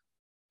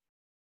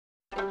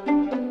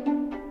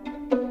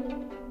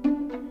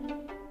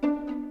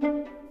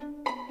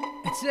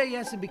 Say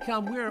Yes and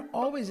Become, we're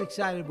always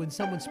excited when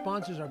someone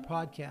sponsors our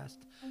podcast.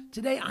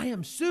 Today, I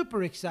am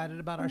super excited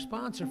about our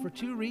sponsor for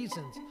two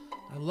reasons.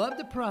 I love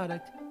the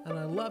product, and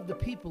I love the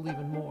people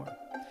even more.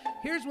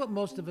 Here's what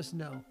most of us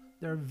know.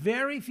 There are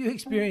very few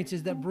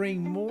experiences that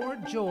bring more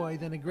joy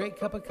than a great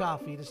cup of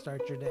coffee to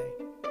start your day.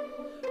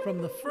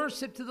 From the first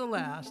sip to the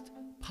last,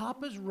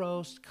 Papa's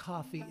Roast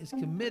Coffee is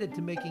committed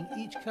to making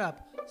each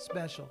cup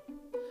special.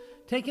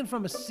 Taken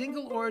from a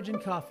single origin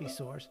coffee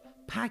source,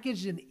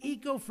 packaged in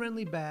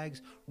eco-friendly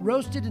bags,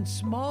 roasted in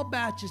small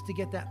batches to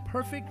get that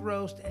perfect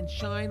roast and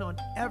shine on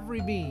every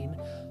bean,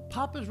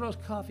 Papa's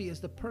Roast Coffee is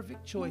the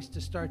perfect choice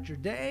to start your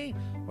day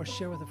or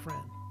share with a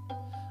friend.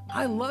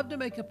 I love to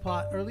make a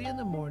pot early in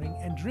the morning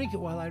and drink it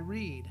while I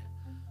read.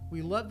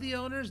 We love the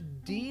owners,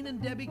 Dean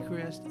and Debbie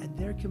Christ, and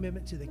their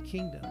commitment to the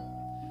kingdom.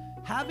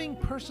 Having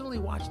personally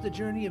watched the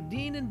journey of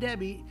Dean and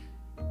Debbie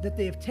that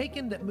they have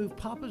taken that moved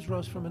Papa's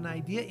Roast from an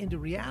idea into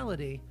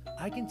reality,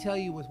 I can tell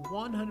you with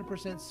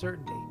 100%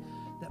 certainty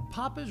that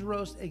Papa's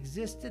Roast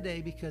exists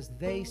today because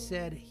they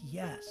said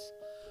yes.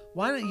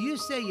 Why don't you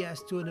say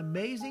yes to an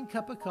amazing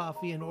cup of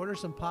coffee and order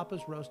some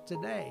Papa's Roast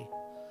today?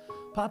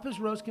 Papa's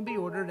Roast can be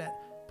ordered at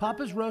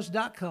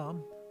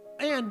papasroast.com,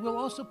 and we'll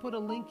also put a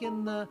link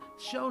in the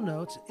show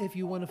notes if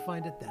you want to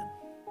find it then.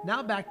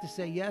 Now back to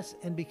say yes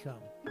and become.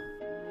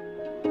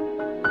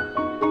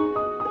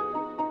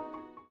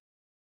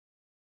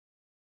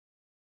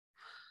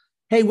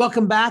 Hey,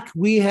 welcome back.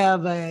 We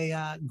have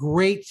a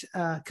great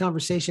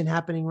conversation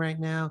happening right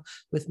now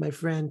with my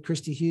friend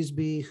Kristi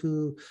Huseby,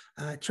 who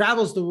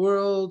travels the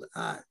world,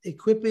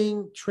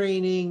 equipping,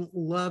 training,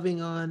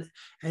 loving on,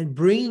 and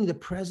bringing the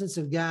presence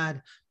of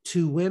God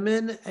to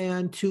women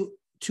and to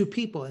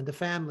people and to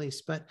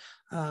families.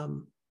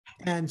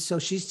 And so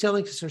she's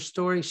telling us her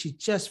story. She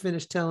just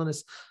finished telling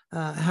us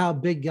how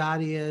big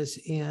God is,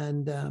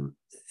 and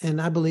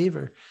I believe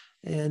her,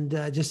 and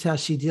just how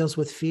she deals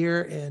with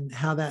fear and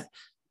how that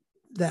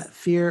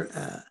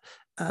fear,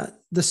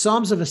 the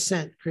Psalms of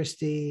Ascent,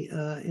 Kristi,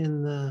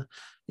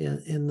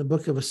 in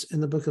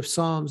the book of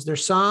Psalms, they're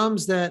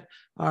Psalms that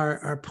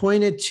are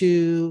pointed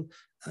to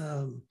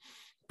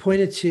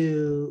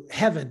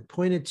heaven,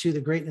 pointed to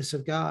the greatness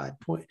of God.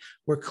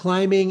 We're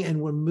climbing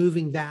and we're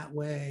moving that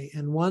way.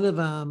 And one of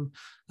them,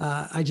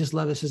 I just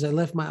love it, says, I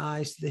lift my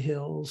eyes to the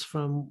hills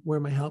from where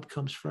my help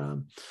comes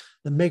from,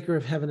 the maker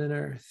of heaven and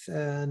earth.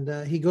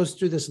 And he goes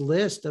through this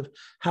list of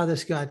how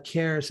this God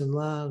cares and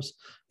loves.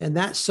 And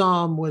that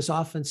psalm was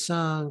often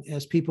sung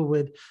as people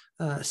would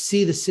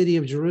see the city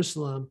of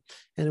Jerusalem.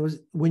 And it was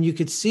when you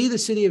could see the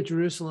city of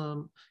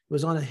Jerusalem, it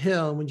was on a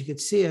hill. And when you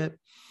could see it,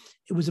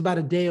 it was about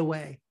a day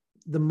away.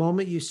 The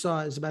moment you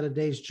saw it is about a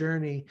day's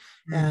journey.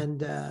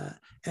 And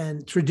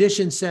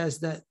tradition says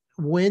that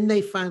when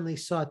they finally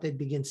saw it, they'd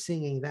begin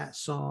singing that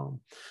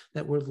song,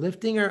 that we're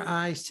lifting our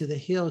eyes to the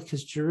hill,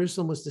 because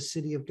Jerusalem was the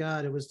city of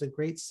God. It was the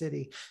great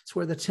city. It's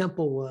where the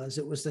temple was.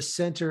 It was the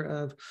center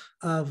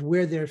of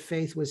where their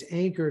faith was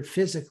anchored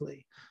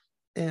physically.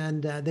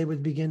 And they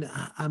would begin,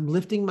 I'm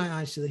lifting my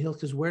eyes to the hill,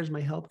 because where's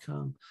my help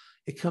come?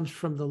 It comes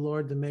from the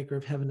Lord, the maker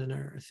of heaven and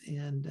earth.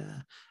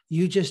 And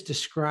you just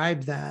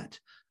described that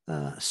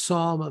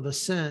Psalm of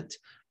Ascent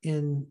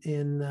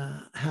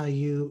in how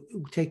you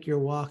take your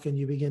walk and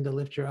you begin to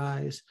lift your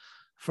eyes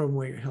from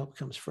where your help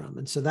comes from.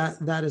 And so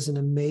that is an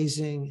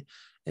amazing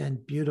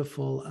and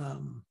beautiful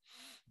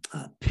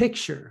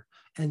picture,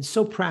 and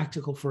so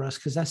practical for us,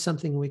 because that's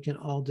something we can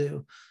all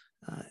do.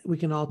 We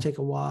can all take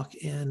a walk,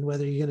 and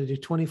whether you're going to do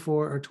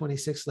 24 or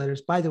 26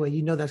 letters, by the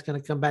way, that's going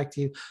to come back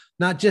to you,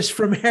 not just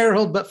from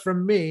Harold, but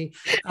from me.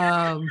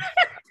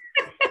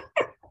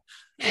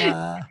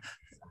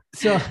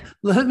 So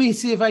let me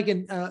see if I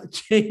can not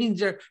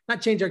change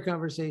our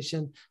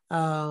conversation,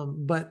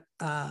 but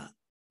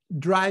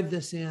drive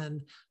this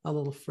in a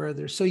little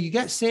further. So you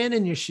got sand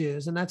in your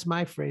shoes, and that's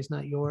my phrase,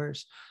 not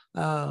yours.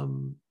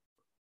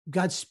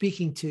 God's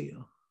speaking to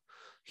you.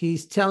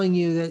 He's telling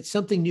you that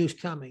something new is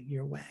coming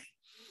your way.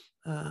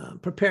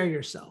 Prepare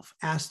yourself,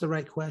 ask the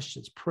right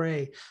questions,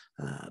 pray,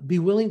 be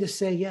willing to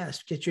say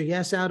yes, get your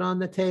yes out on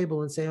the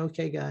table and say,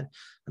 okay, God,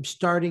 I'm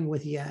starting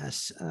with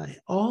yes.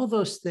 All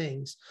those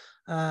things.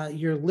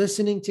 You're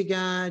listening to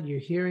God, you're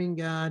hearing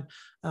God,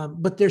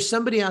 but there's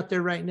somebody out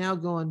there right now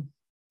going,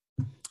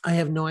 I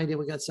have no idea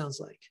what God sounds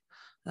like.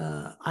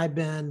 I've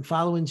been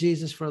following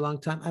Jesus for a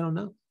long time. I don't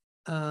know.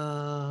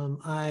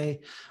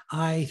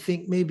 I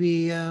think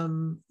maybe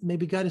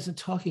God isn't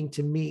talking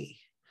to me.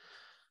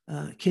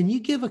 Can you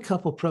give a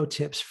couple pro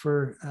tips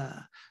for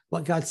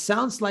what God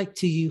sounds like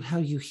to you, how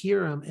you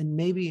hear him, and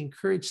maybe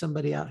encourage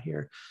somebody out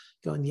here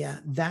going, yeah,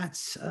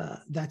 that's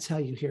how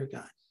you hear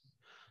God?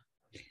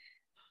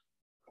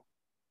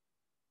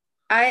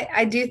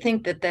 I do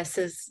think that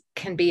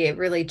can be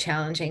really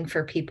challenging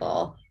for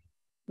people,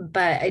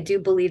 but I do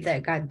believe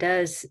that God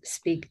does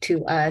speak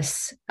to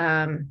us,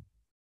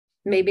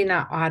 maybe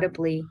not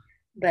audibly,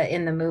 but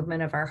in the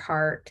movement of our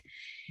heart.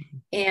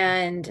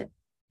 And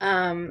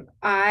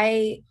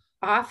I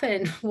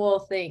often will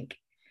think,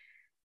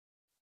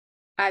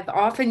 I've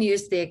often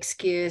used the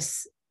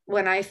excuse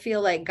when I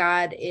feel like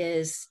God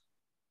is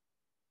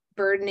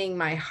burdening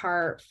my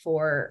heart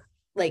for,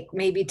 like,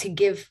 maybe to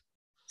give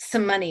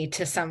some money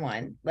to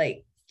someone,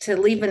 like to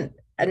leave an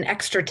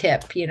extra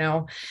tip,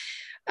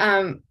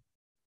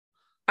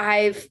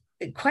 I've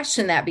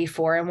questioned that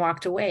before and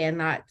walked away and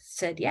not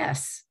said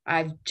yes.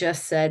 I've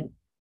just said,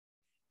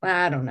 well,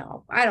 I don't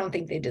know. I don't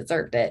think they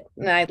deserved it.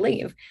 And I'd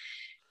leave.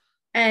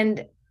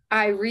 And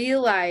I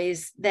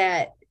realized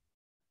that,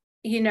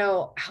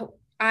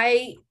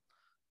 I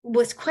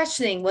was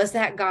questioning, was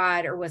that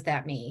God or was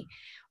that me?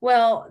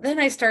 Well, then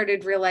I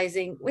started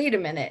realizing, wait a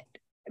minute,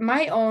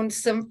 my own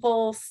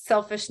simple,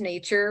 selfish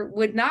nature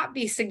would not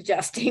be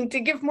suggesting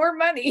to give more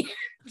money.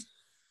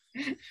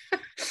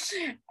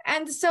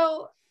 And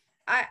so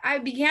I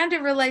began to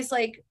realize,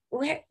 like,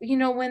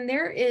 when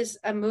there is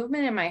a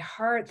movement in my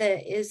heart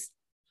that is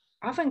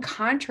often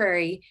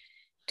contrary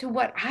to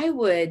what I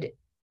would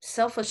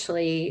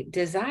selfishly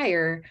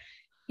desire,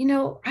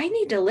 I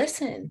need to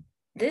listen.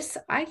 This,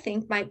 I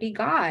think, might be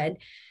God.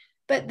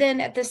 But then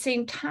at the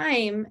same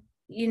time,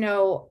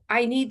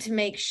 I need to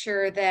make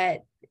sure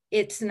that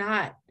it's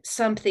not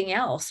something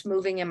else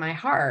moving in my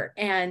heart.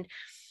 And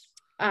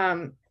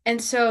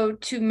so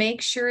to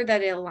make sure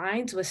that it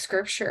aligns with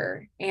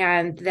scripture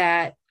and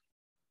that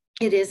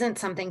it isn't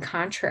something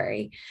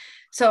contrary.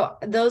 So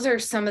those are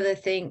some of the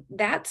things.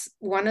 That's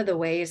one of the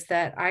ways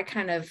that I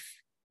kind of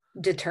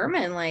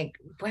determine, like,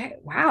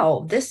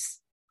 wow, this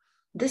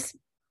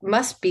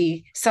must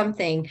be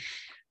something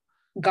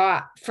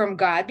from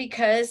God,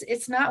 because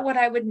it's not what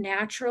I would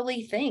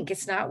naturally think.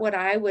 It's not what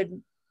I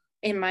would,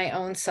 in my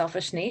own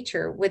selfish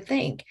nature, would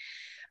think.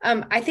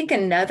 I think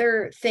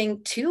another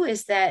thing too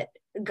is that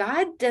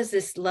God does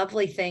this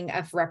lovely thing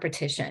of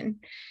repetition.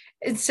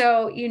 And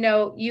so,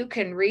 you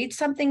can read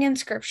something in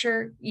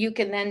scripture, you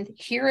can then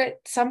hear it,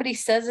 somebody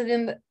says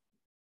it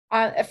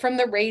from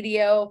the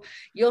radio,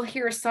 you'll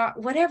hear a song,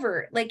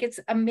 whatever, like, it's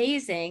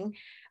amazing.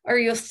 Or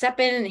you'll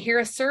step in and hear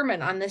a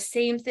sermon on the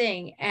same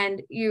thing.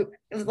 And you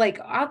like,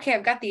 okay,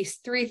 I've got these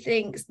three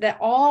things that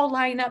all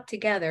line up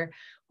together.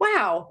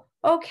 Wow.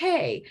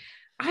 Okay.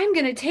 I'm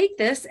going to take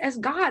this as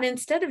God,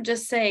 instead of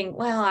just saying,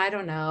 well, I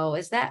don't know.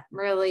 Is that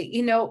really,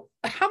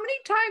 how many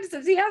times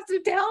does he have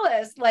to tell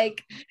us?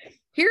 Like,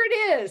 here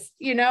it is,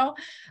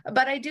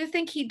 but I do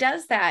think he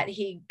does that.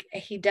 He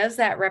does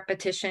that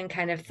repetition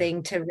kind of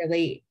thing to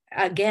really,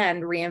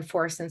 again,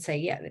 reinforce and say,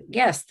 yeah,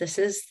 yes, this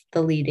is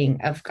the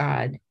leading of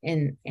God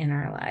in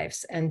our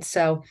lives. And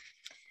so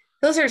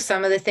those are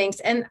some of the things.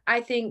 And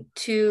I think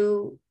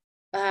too,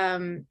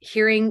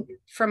 hearing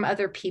from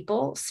other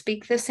people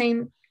speak the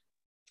same,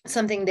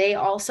 something they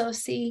also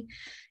see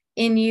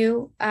in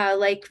you,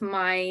 like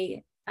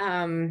my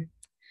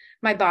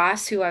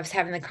boss, who I was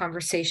having the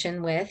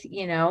conversation with,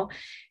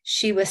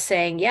 she was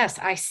saying, yes,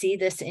 I see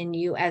this in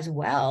you as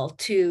well,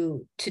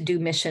 to do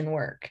mission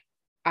work.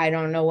 I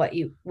don't know what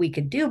we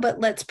could do, but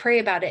let's pray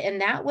about it.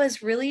 And that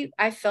was really,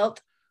 I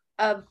felt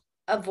a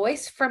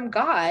voice from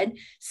God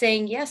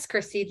saying, yes,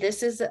 Kristi,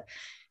 this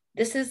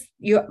is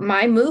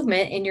my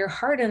movement in your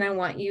heart, and I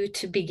want you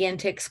to begin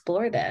to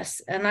explore this.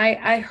 And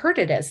I heard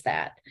it as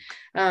that,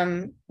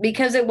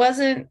 because it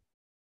wasn't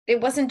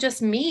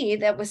just me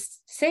that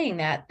was saying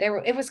that.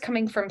 It was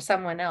coming from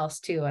someone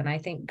else too. And I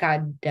think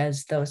God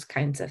does those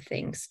kinds of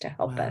things to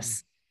help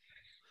us.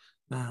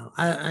 Wow.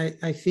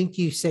 I think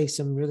you say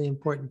some really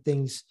important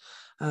things.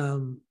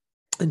 And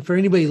for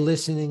anybody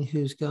listening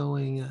who's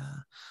going,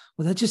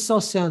 well, that just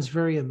all sounds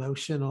very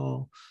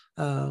emotional.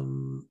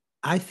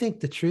 I think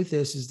the truth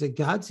is that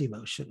God's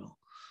emotional.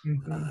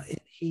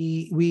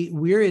 Mm-hmm.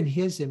 We're in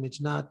his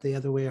image, not the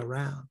other way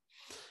around.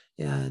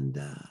 And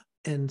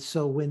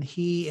so when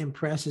he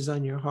impresses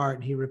on your heart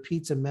and he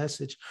repeats a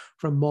message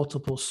from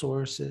multiple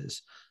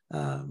sources,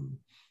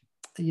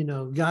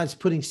 God's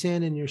putting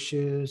sand in your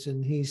shoes,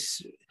 and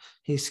he's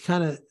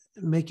kind of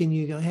making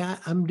you go, hey,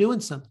 I'm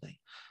doing something.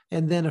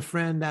 And then a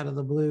friend out of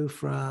the blue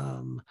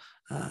from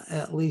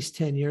at least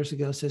 10 years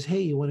ago says,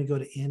 hey, you want to go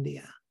to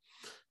India?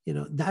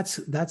 That's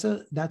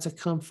a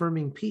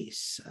confirming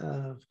piece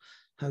of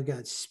how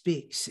God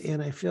speaks.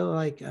 And I feel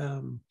like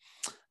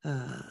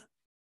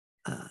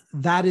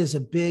that is a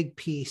big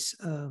piece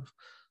of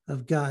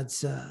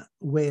God's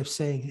way of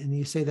saying, and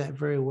you say that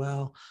very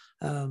well,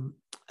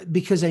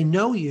 because I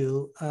know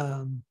you.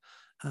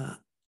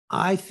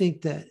 I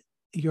think that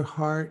your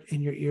heart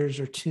and your ears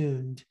are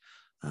tuned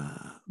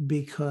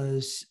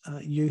because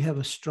you have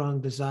a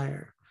strong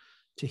desire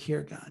to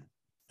hear God,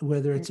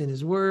 whether it's in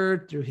his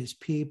word, through his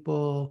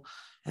people.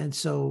 And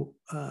so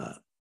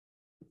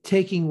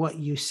taking what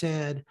you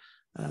said,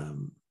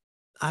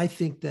 I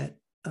think that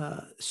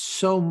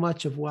so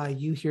much of why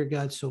you hear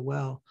God so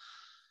well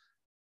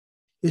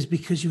is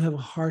because you have a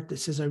heart that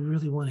says, I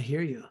really want to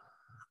hear you.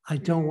 I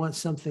don't want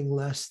something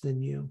less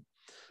than you.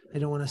 I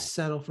don't want to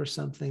settle for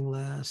something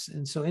less.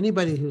 And so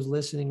anybody who's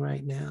listening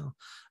right now,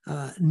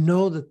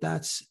 know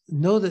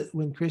that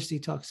when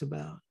Kristi talks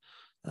about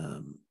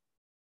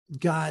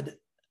God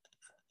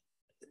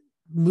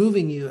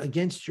moving you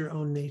against your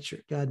own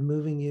nature, God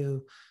moving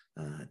you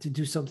to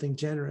do something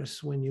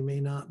generous when you may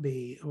not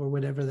be, or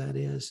whatever that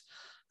is.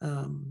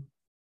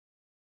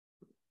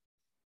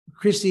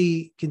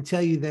 Kristi can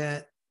tell you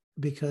that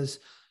because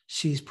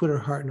she's put her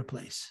heart in a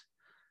place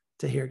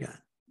to hear God.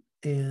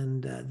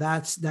 And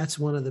that's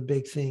one of the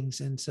big things.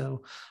 And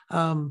so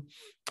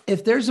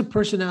if there's a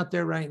person out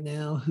there right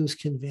now who's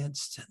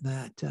convinced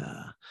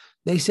that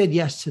they said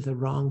yes to the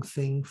wrong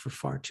thing for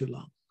far too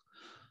long,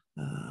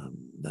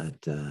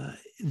 that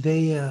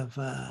they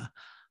have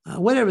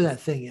whatever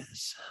that thing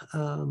is,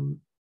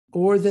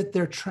 or that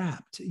they're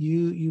trapped.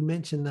 You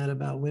mentioned that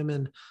about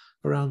women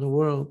around the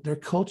world. Their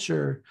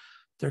culture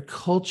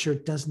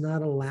does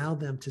not allow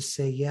them to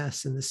say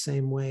yes in the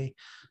same way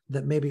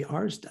that maybe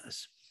ours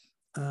does.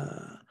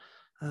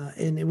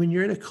 And when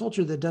you're in a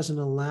culture that doesn't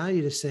allow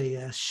you to say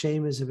yes,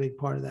 shame is a big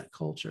part of that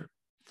culture.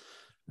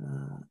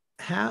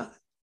 how,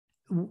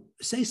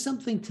 say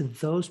something to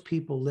those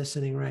people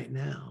listening right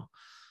now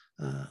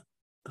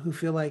who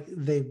feel like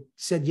they've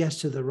said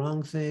yes to the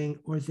wrong thing,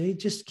 or they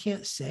just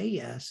can't say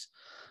yes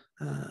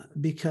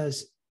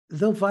because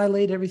they'll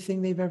violate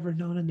everything they've ever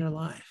known in their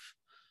life.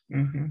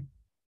 Mm-hmm.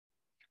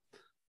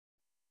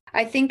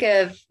 I think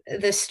of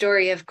the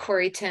story of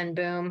Corrie ten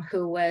Boom,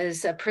 who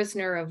was a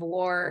prisoner of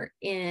war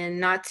in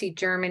Nazi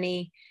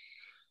Germany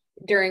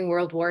during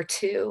World War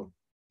II.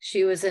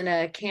 She was in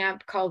a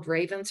camp called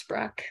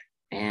Ravensbrück.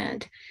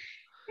 And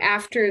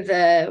after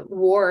the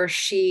war,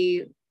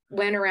 she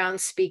went around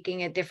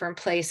speaking at different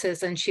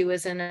places. And she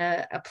was in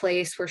a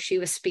place where she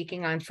was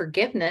speaking on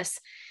forgiveness.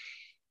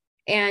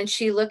 And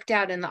she looked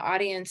out in the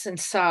audience and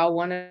saw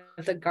one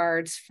of the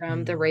guards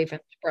from the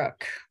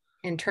Ravensbrück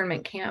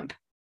internment camp.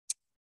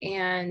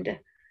 And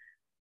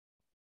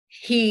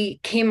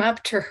he came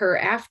up to her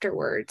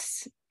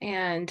afterwards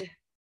and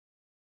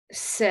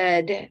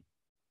said,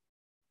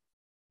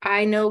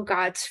 I know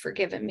God's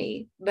forgiven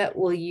me, but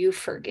will you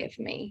forgive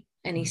me?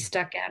 And he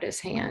stuck out his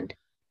hand.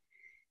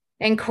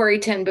 And Corrie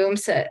ten Boom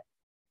said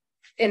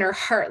in her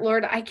heart,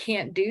 Lord, I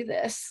can't do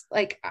this.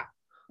 Like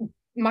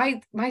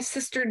my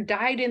sister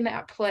died in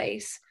that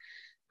place.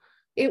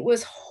 It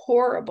was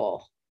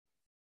horrible.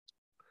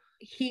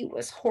 He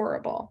was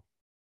horrible.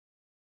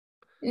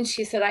 And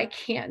she said, I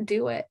can't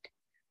do it,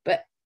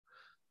 but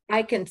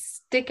I can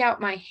stick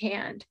out my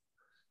hand.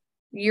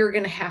 You're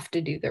going to have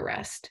to do the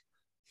rest.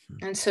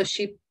 And so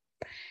she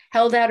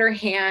held out her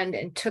hand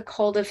and took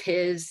hold of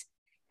his.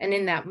 And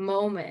in that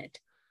moment,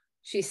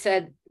 she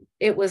said,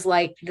 it was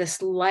like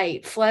this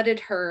light flooded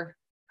her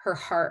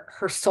heart,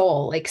 her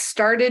soul, like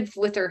started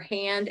with her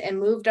hand and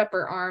moved up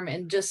her arm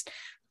and just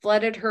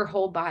flooded her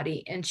whole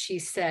body. And she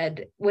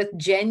said, with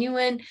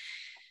genuineness,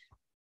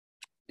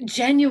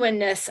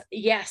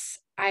 yes,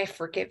 I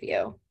forgive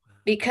you,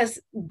 because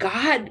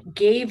God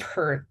gave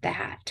her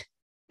that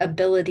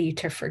ability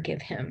to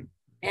forgive him.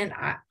 And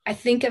I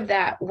think of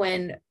that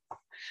when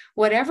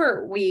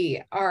whatever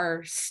we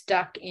are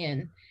stuck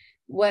in,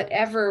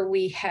 whatever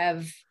we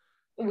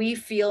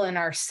feel in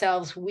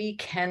ourselves we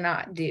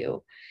cannot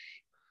do,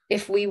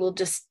 if we will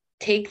just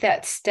take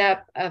that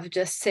step of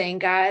just saying,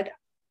 God,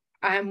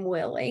 I'm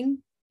willing,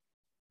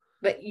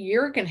 but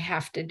you're going to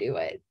have to do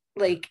it.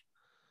 Like,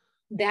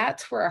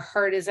 that's where our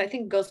heart is. I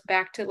think it goes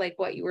back to like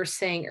what you were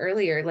saying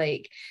earlier,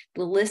 like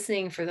the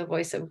listening for the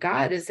voice of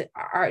God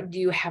do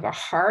you have a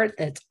heart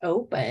that's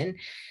open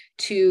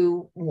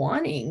to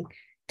wanting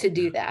to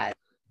do that?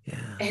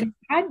 Yeah. And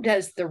God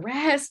does the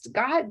rest.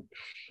 God,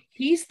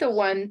 he's the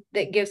one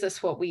that gives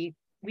us what we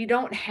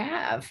don't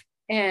have,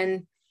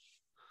 and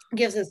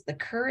gives us the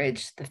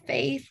courage, the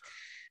faith,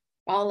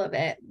 all of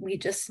it. We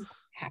just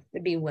have to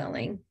be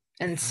willing.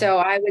 And so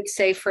I would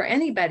say for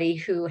anybody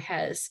who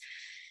has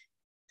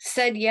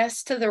said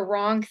yes to the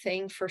wrong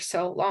thing for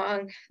so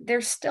long,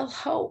 there's still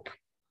hope.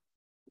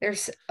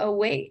 There's a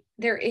way.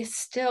 There is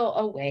still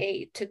a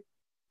way to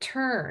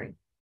turn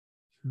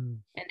and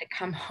to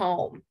come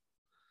home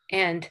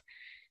and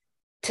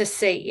to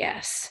say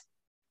yes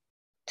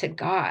to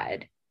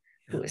God,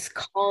 who is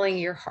calling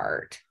your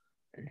heart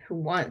and who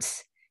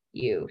wants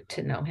you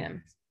to know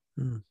him.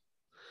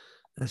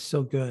 That's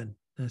so good.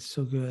 That's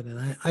so good.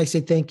 And I say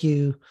thank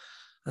you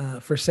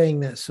for saying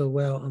that so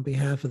well on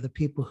behalf of the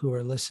people who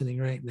are listening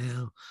right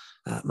now,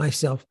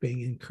 myself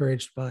being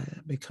encouraged by it,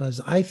 because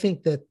I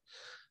think that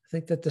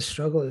the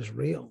struggle is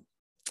real,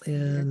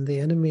 and the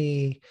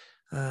enemy,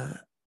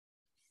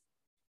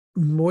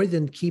 more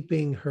than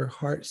keeping her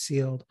heart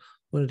sealed,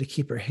 wanted to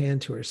keep her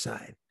hand to her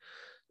side.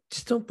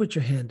 Just don't put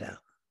your hand out.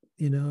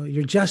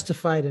 You're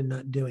justified in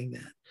not doing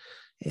that.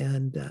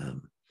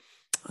 And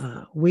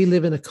we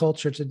live in a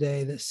culture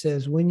today that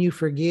says when you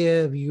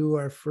forgive, you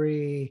are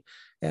free,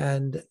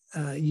 and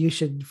you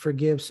should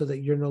forgive so that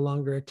you're no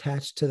longer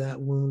attached to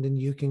that wound and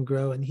you can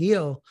grow and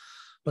heal.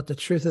 But the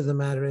truth of the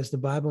matter is the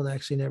Bible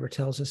actually never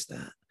tells us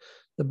that.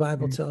 The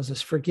Bible tells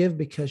us forgive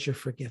because you're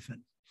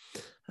forgiven.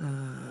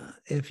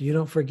 If you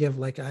don't forgive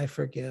like I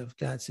forgive,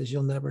 God says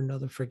you'll never know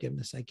the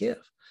forgiveness I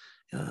give.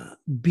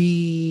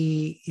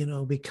 Be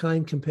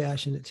kind,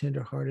 compassionate,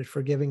 tenderhearted,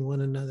 forgiving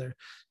one another,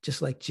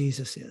 just like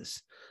Jesus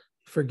is.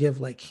 Forgive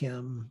like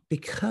him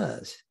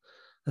because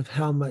of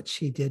how much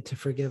he did to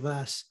forgive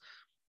us.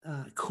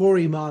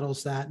 Corrie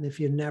models that, and if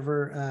you've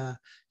never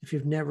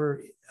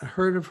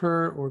heard of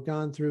her or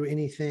gone through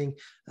anything,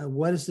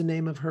 what is the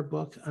name of her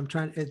book?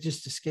 It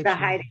just escapes me. The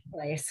Hiding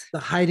Place. The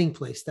Hiding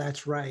Place.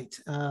 That's right.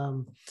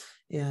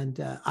 And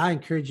I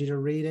encourage you to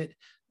read it.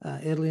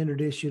 It'll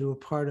introduce you to a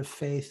part of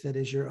faith that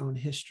is your own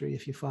history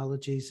if you follow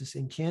Jesus,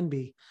 and can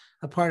be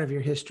a part of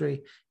your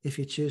history if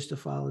you choose to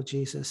follow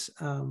Jesus.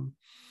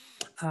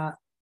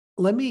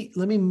 Let me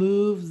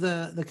move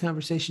the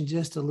conversation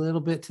just a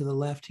little bit to the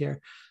left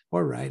here,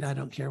 or right. I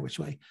don't care which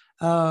way.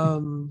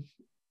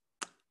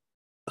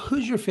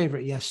 Who's your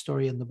favorite yes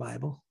story in the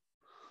Bible?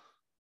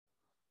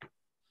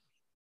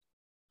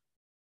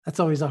 That's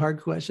always a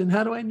hard question.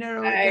 How do I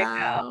narrow it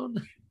down?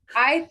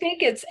 I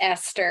think it's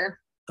Esther.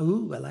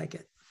 Ooh, I like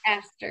it.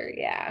 Esther,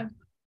 yeah.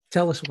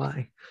 Tell us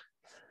why.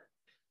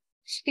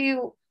 she,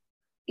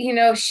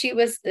 she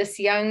was this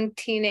young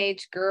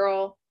teenage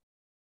girl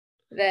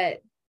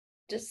that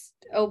just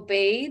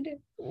obeyed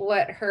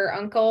what her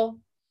uncle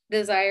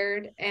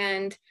desired,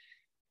 and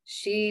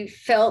she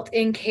felt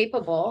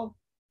incapable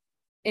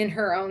in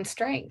her own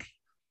strength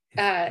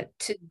to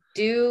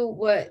do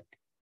what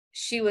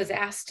she was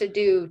asked to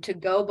do, to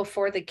go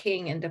before the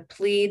king and to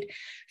plead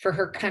for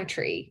her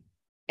country.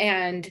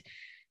 And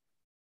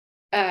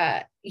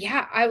I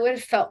would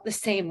have felt the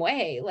same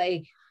way.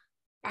 Like,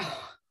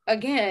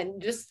 again,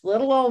 just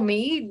little old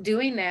me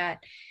doing that.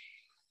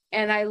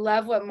 And I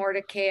love what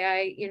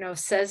Mordecai,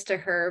 says to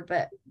her,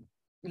 but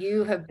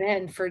you have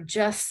been for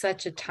just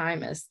such a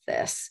time as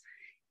this.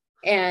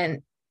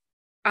 And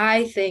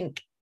I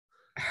think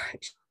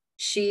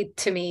she,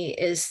 to me,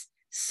 is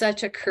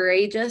such a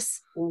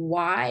courageous,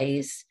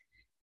 wise,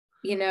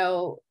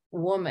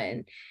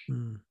 woman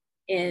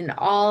in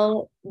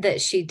all that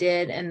she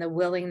did, and the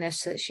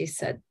willingness that she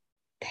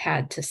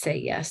had to say,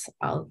 yes,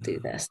 I'll do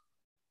this.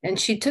 And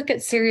she took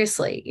it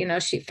seriously.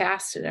 She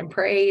fasted and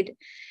prayed.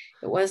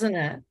 It wasn't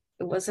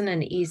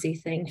an easy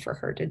thing for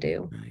her to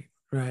do.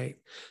 Right.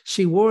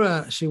 She wore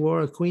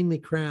a queenly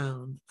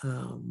crown,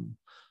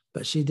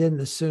 but she didn't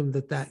assume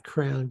that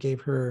crown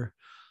gave her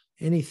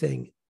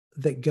anything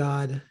that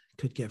God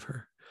could give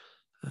her.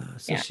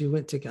 So she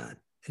went to God,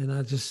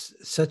 and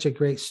such a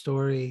great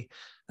story.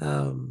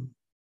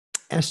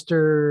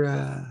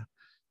 Esther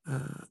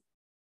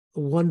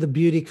won the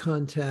beauty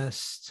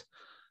contest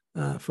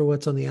for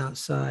what's on the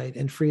outside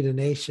and freed a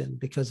nation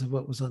because of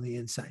what was on the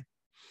inside.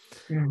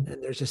 And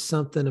there's just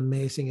something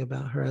amazing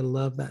about her. I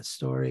love that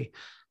story.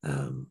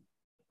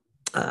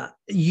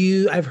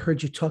 I've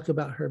heard you talk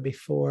about her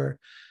before,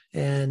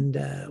 and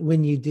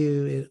when you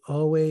do, it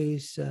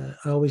always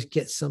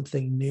gets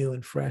something new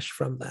and fresh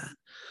from that.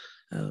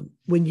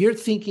 When you're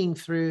thinking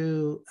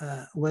through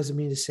what does it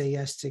mean to say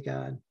yes to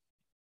God,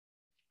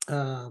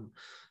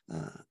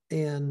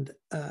 and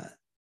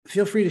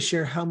feel free to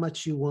share how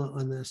much you want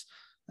on this.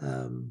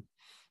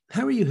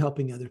 How are you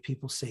helping other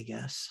people say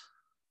yes?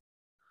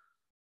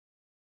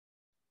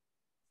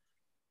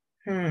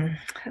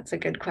 That's a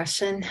good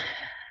question.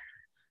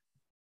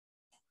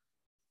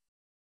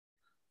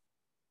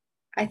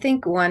 I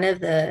think one of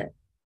the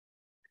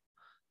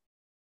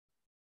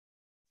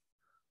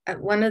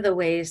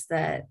ways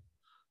that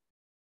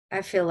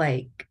I feel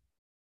like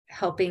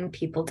helping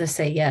people to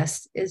say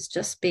yes is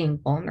just being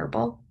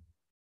vulnerable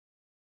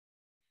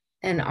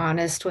and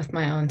honest with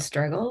my own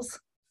struggles.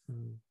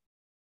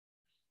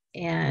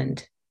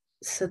 And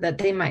so that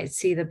they might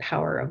see the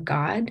power of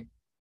God,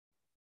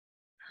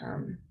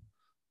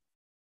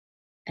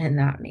 and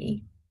not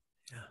me.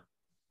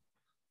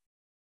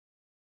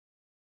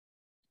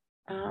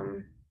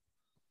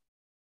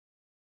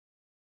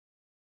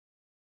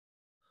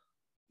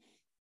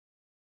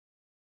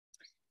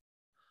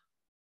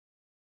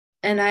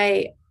 And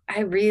I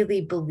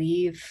really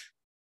believe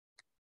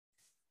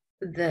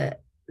that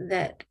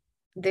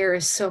there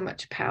is so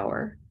much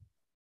power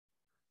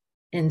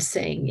in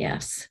saying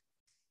yes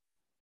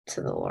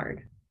to the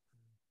Lord.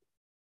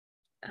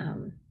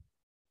 And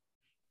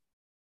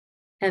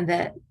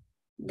that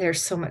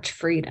there's so much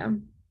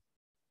freedom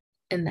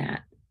in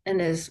that.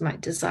 And it is my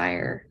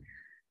desire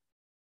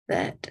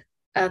that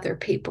other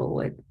people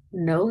would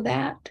know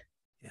that,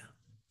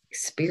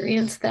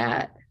 experience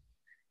that,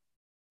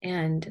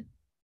 and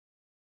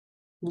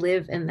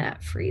live in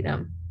that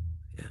freedom.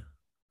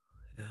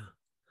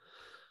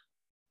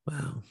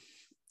 Wow.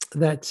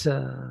 That's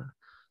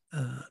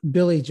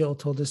Billy Joel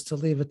told us to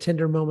leave a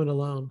tender moment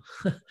alone.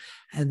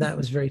 And that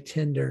was very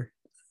tender.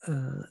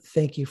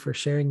 Thank you for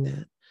sharing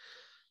that.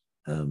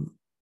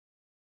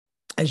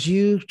 As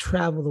you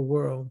travel the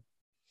world,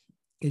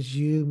 as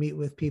you meet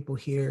with people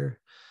here,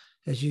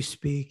 as you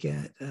speak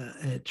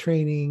at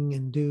training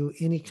and do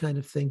any kind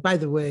of thing. By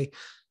the way,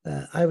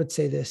 I would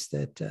say this,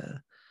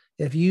 that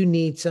if you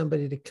need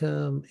somebody to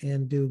come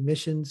and do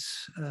missions,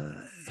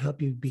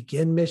 help you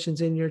begin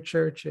missions in your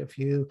church, if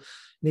you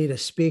need a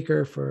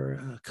speaker for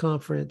a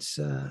conference,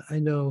 I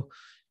know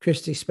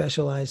Kristi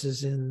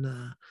specializes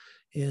in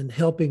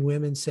helping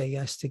women say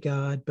yes to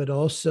God, but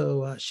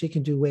also she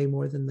can do way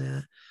more than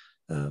that.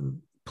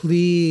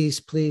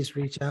 Please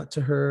reach out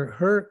to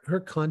her. Her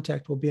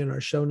contact will be in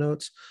our show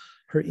notes,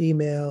 her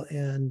email,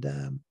 and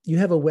you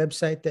have a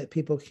website that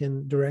people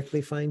can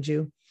directly find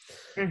you.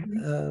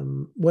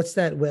 What's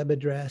that web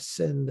address?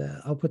 And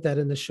I'll put that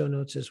in the show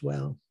notes as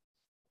well.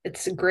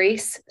 It's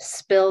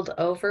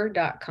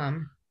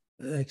gracespilledover.com.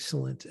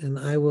 Excellent. And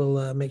I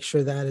will make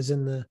sure that is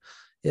in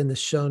the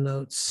show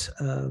notes,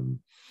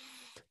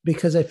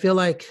 because I feel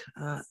like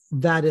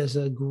that is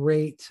a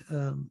great,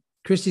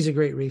 Kristi's a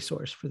great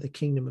resource for the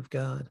kingdom of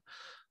God.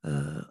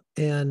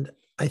 And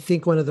I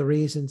think one of the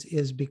reasons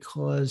is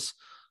because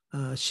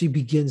she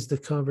begins the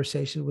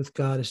conversation with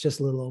God. It's just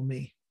little old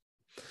me.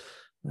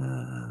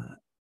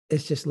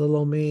 It's just little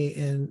old me.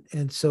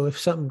 And so if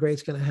something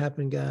great's going to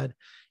happen, God,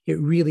 it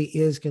really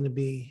is going to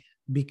be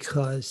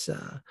because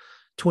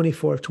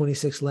 24 of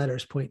 26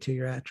 letters point to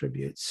your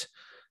attributes.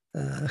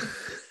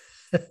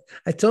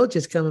 I told you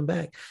it's coming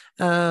back.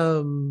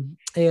 And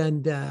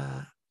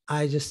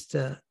I just,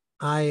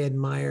 I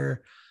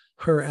admire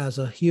her as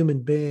a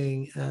human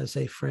being, as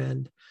a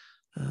friend,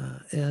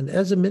 and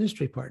as a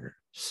ministry partner.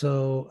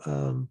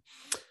 So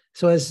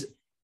as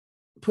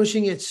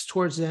pushing it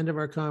towards the end of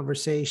our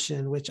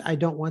conversation, which I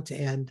don't want to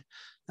end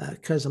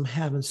because I'm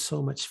having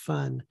so much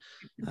fun.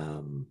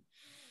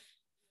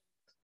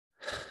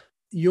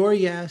 Your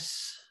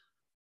yes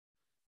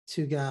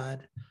to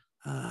God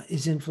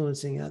is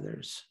influencing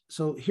others.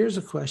 So here's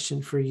a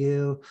question for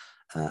you.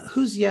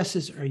 Whose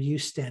yeses are you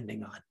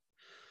standing on?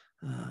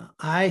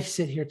 I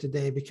sit here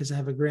today because I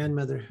have a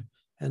grandmother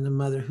and a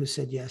mother who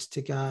said yes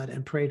to God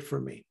and prayed for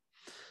me.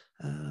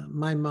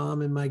 My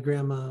mom and my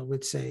grandma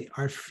would say,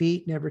 our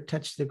feet never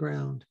touched the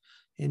ground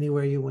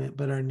anywhere you went,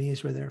 but our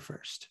knees were there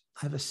first.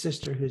 I have a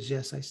sister whose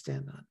yes I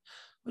stand on.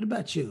 What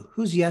about you?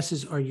 Whose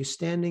yeses are you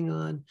standing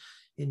on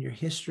in your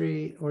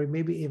history, or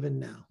maybe even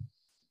now?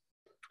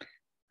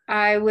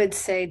 I would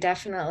say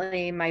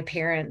definitely my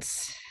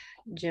parents,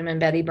 Jim and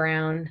Betty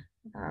Brown.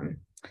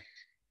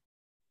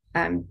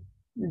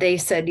 They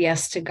said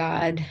yes to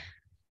God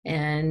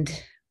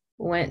and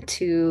went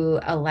to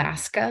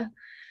Alaska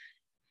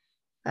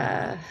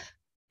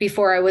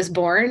before I was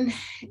born,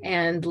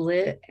 and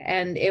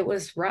it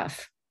was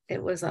rough.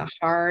 It was a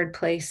hard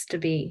place to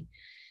be.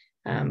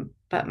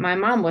 But my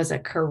mom was a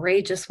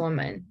courageous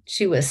woman.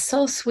 She was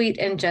so sweet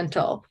and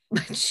gentle,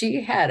 but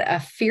she had a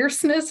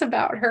fierceness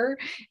about her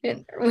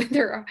in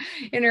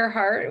her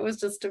heart. It was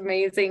just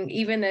amazing.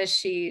 Even as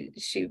she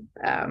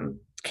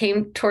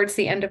came towards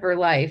the end of her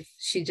life,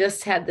 she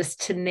just had this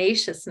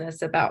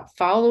tenaciousness about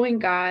following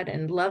God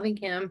and loving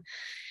Him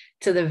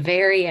to the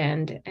very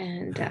end.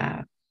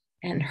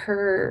 And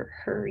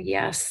her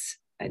yes,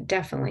 I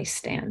definitely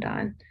stand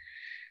on.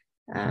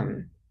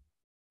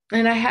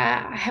 And I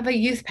have a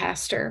youth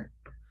pastor.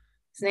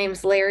 His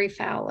name's Larry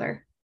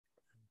Fowler.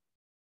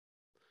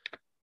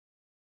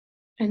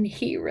 And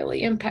he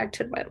really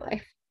impacted my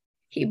life.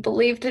 He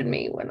believed in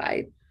me when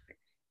I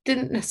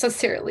didn't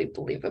necessarily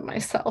believe in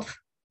myself.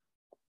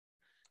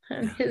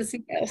 And his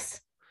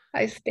yes,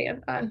 I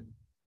stand on.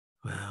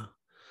 Wow.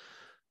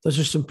 Those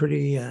are some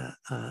pretty,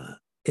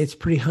 it's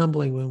pretty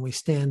humbling when we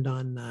stand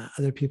on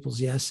other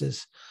people's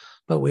yeses,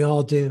 but we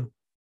all do.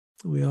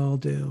 We all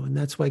do. And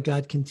that's why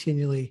God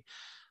continually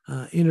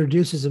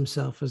introduces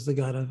himself as the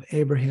God of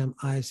Abraham,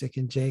 Isaac,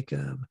 and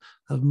Jacob,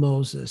 of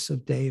Moses,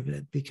 of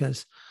David,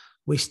 because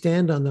we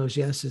stand on those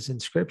yeses in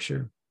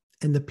Scripture,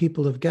 and the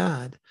people of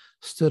God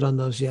stood on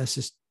those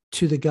yeses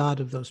to the God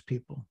of those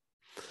people.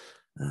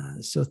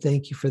 So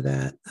thank you for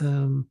that.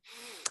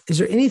 Is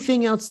there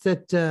anything else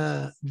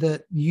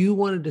that you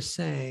wanted to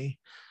say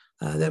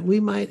that we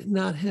might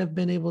not have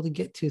been able to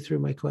get to through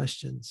my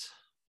questions?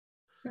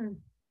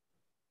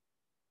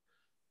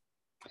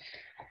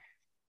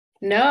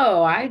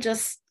 No, I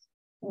just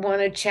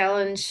want to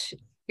challenge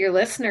your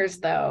listeners,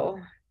 though,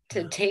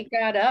 to take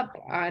God up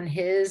on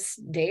his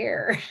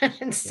dare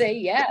and say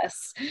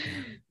yes,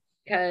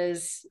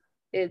 because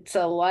it's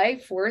a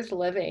life worth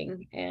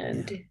living.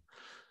 And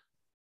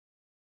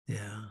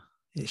yeah,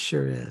 it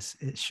sure is.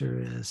 It sure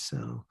is.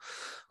 So,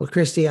 well,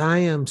 Kristi, I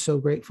am so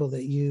grateful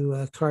that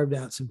you carved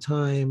out some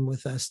time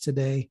with us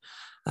today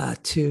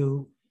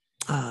to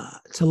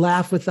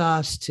laugh with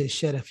us, to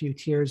shed a few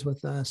tears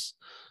with us,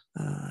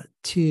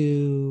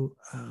 to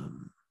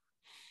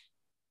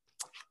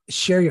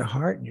share your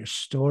heart and your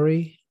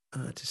story,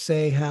 to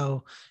say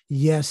how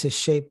yes has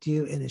shaped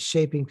you and is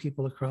shaping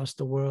people across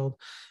the world.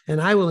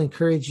 And I will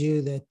encourage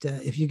you that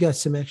if you got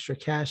some extra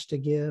cash to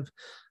give,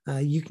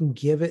 you can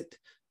give it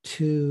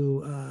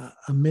to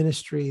a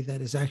ministry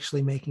that is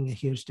actually making a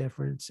huge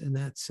difference. And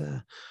that's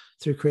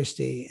through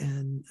Kristi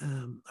and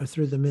or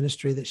through the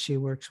ministry that she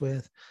works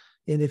with.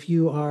 And if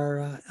you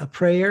are a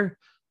prayer,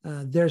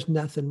 there's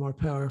nothing more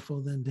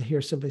powerful than to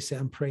hear somebody say,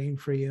 I'm praying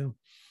for you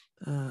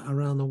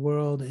around the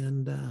world.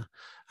 And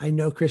I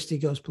know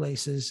Kristi goes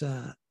places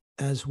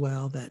as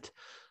well that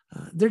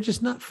they're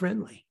just not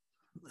friendly.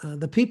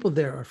 The people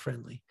there are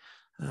friendly,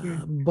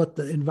 but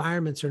the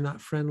environments are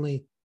not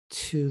friendly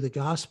to the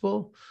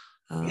gospel,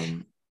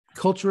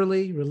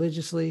 culturally,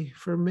 religiously,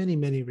 for many,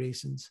 many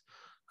reasons.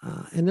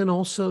 And then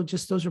also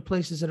just those are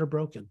places that are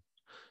broken.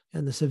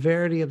 And the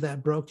severity of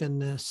that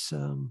brokenness,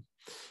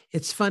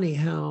 it's funny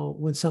how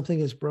when something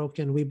is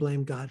broken, we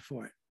blame God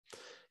for it.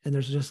 And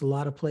there's just a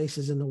lot of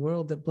places in the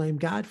world that blame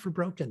God for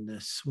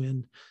brokenness,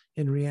 when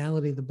in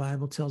reality, the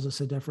Bible tells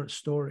us a different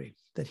story,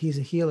 that he's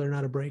a healer,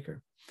 not a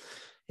breaker.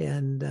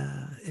 And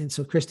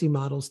so Kristi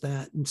models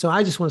that. And so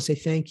I just want to say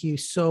thank you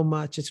so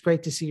much. It's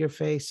great to see your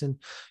face, and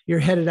you're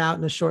headed out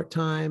in a short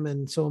time,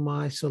 and so am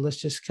I. So let's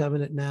just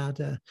covenant now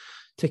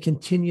to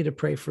continue to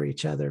pray for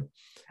each other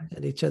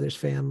and each other's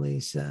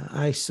families.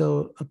 I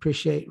so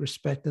appreciate,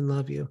 respect, and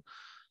love you.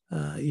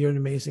 You're an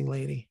amazing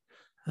lady.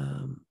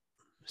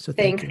 So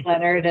thanks,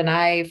 Leonard. And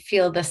I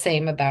feel the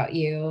same about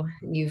you.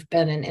 You've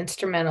been an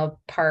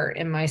instrumental part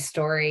in my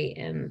story.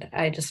 And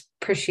I just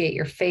appreciate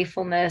your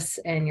faithfulness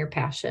and your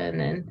passion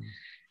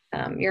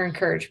and your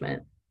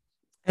encouragement.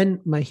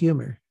 And my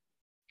humor.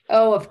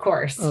 Oh, of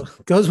course. Oh,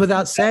 goes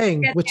without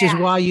saying, Get which is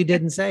that. why you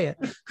didn't say it.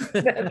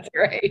 That's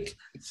right.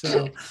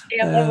 So,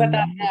 Can't live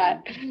without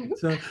that.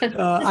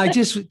 so I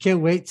just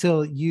can't wait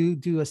till you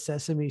do a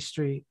Sesame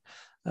Street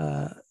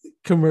uh,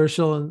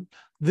 commercial. And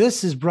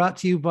this is brought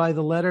to you by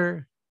the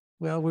letter.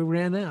 Well, we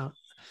ran out.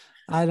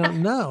 I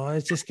don't know.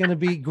 It's just going to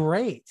be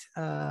great.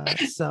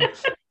 So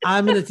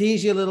I'm going to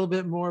tease you a little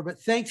bit more, but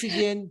thanks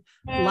again.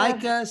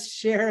 Like us,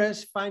 share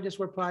us, find us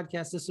where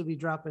podcasts. This will be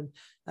dropping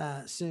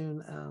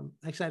soon.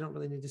 Actually, I don't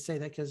really need to say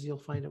that because you'll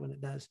find it when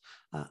it does.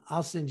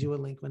 I'll send you a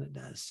link when it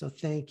does. So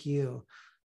thank you.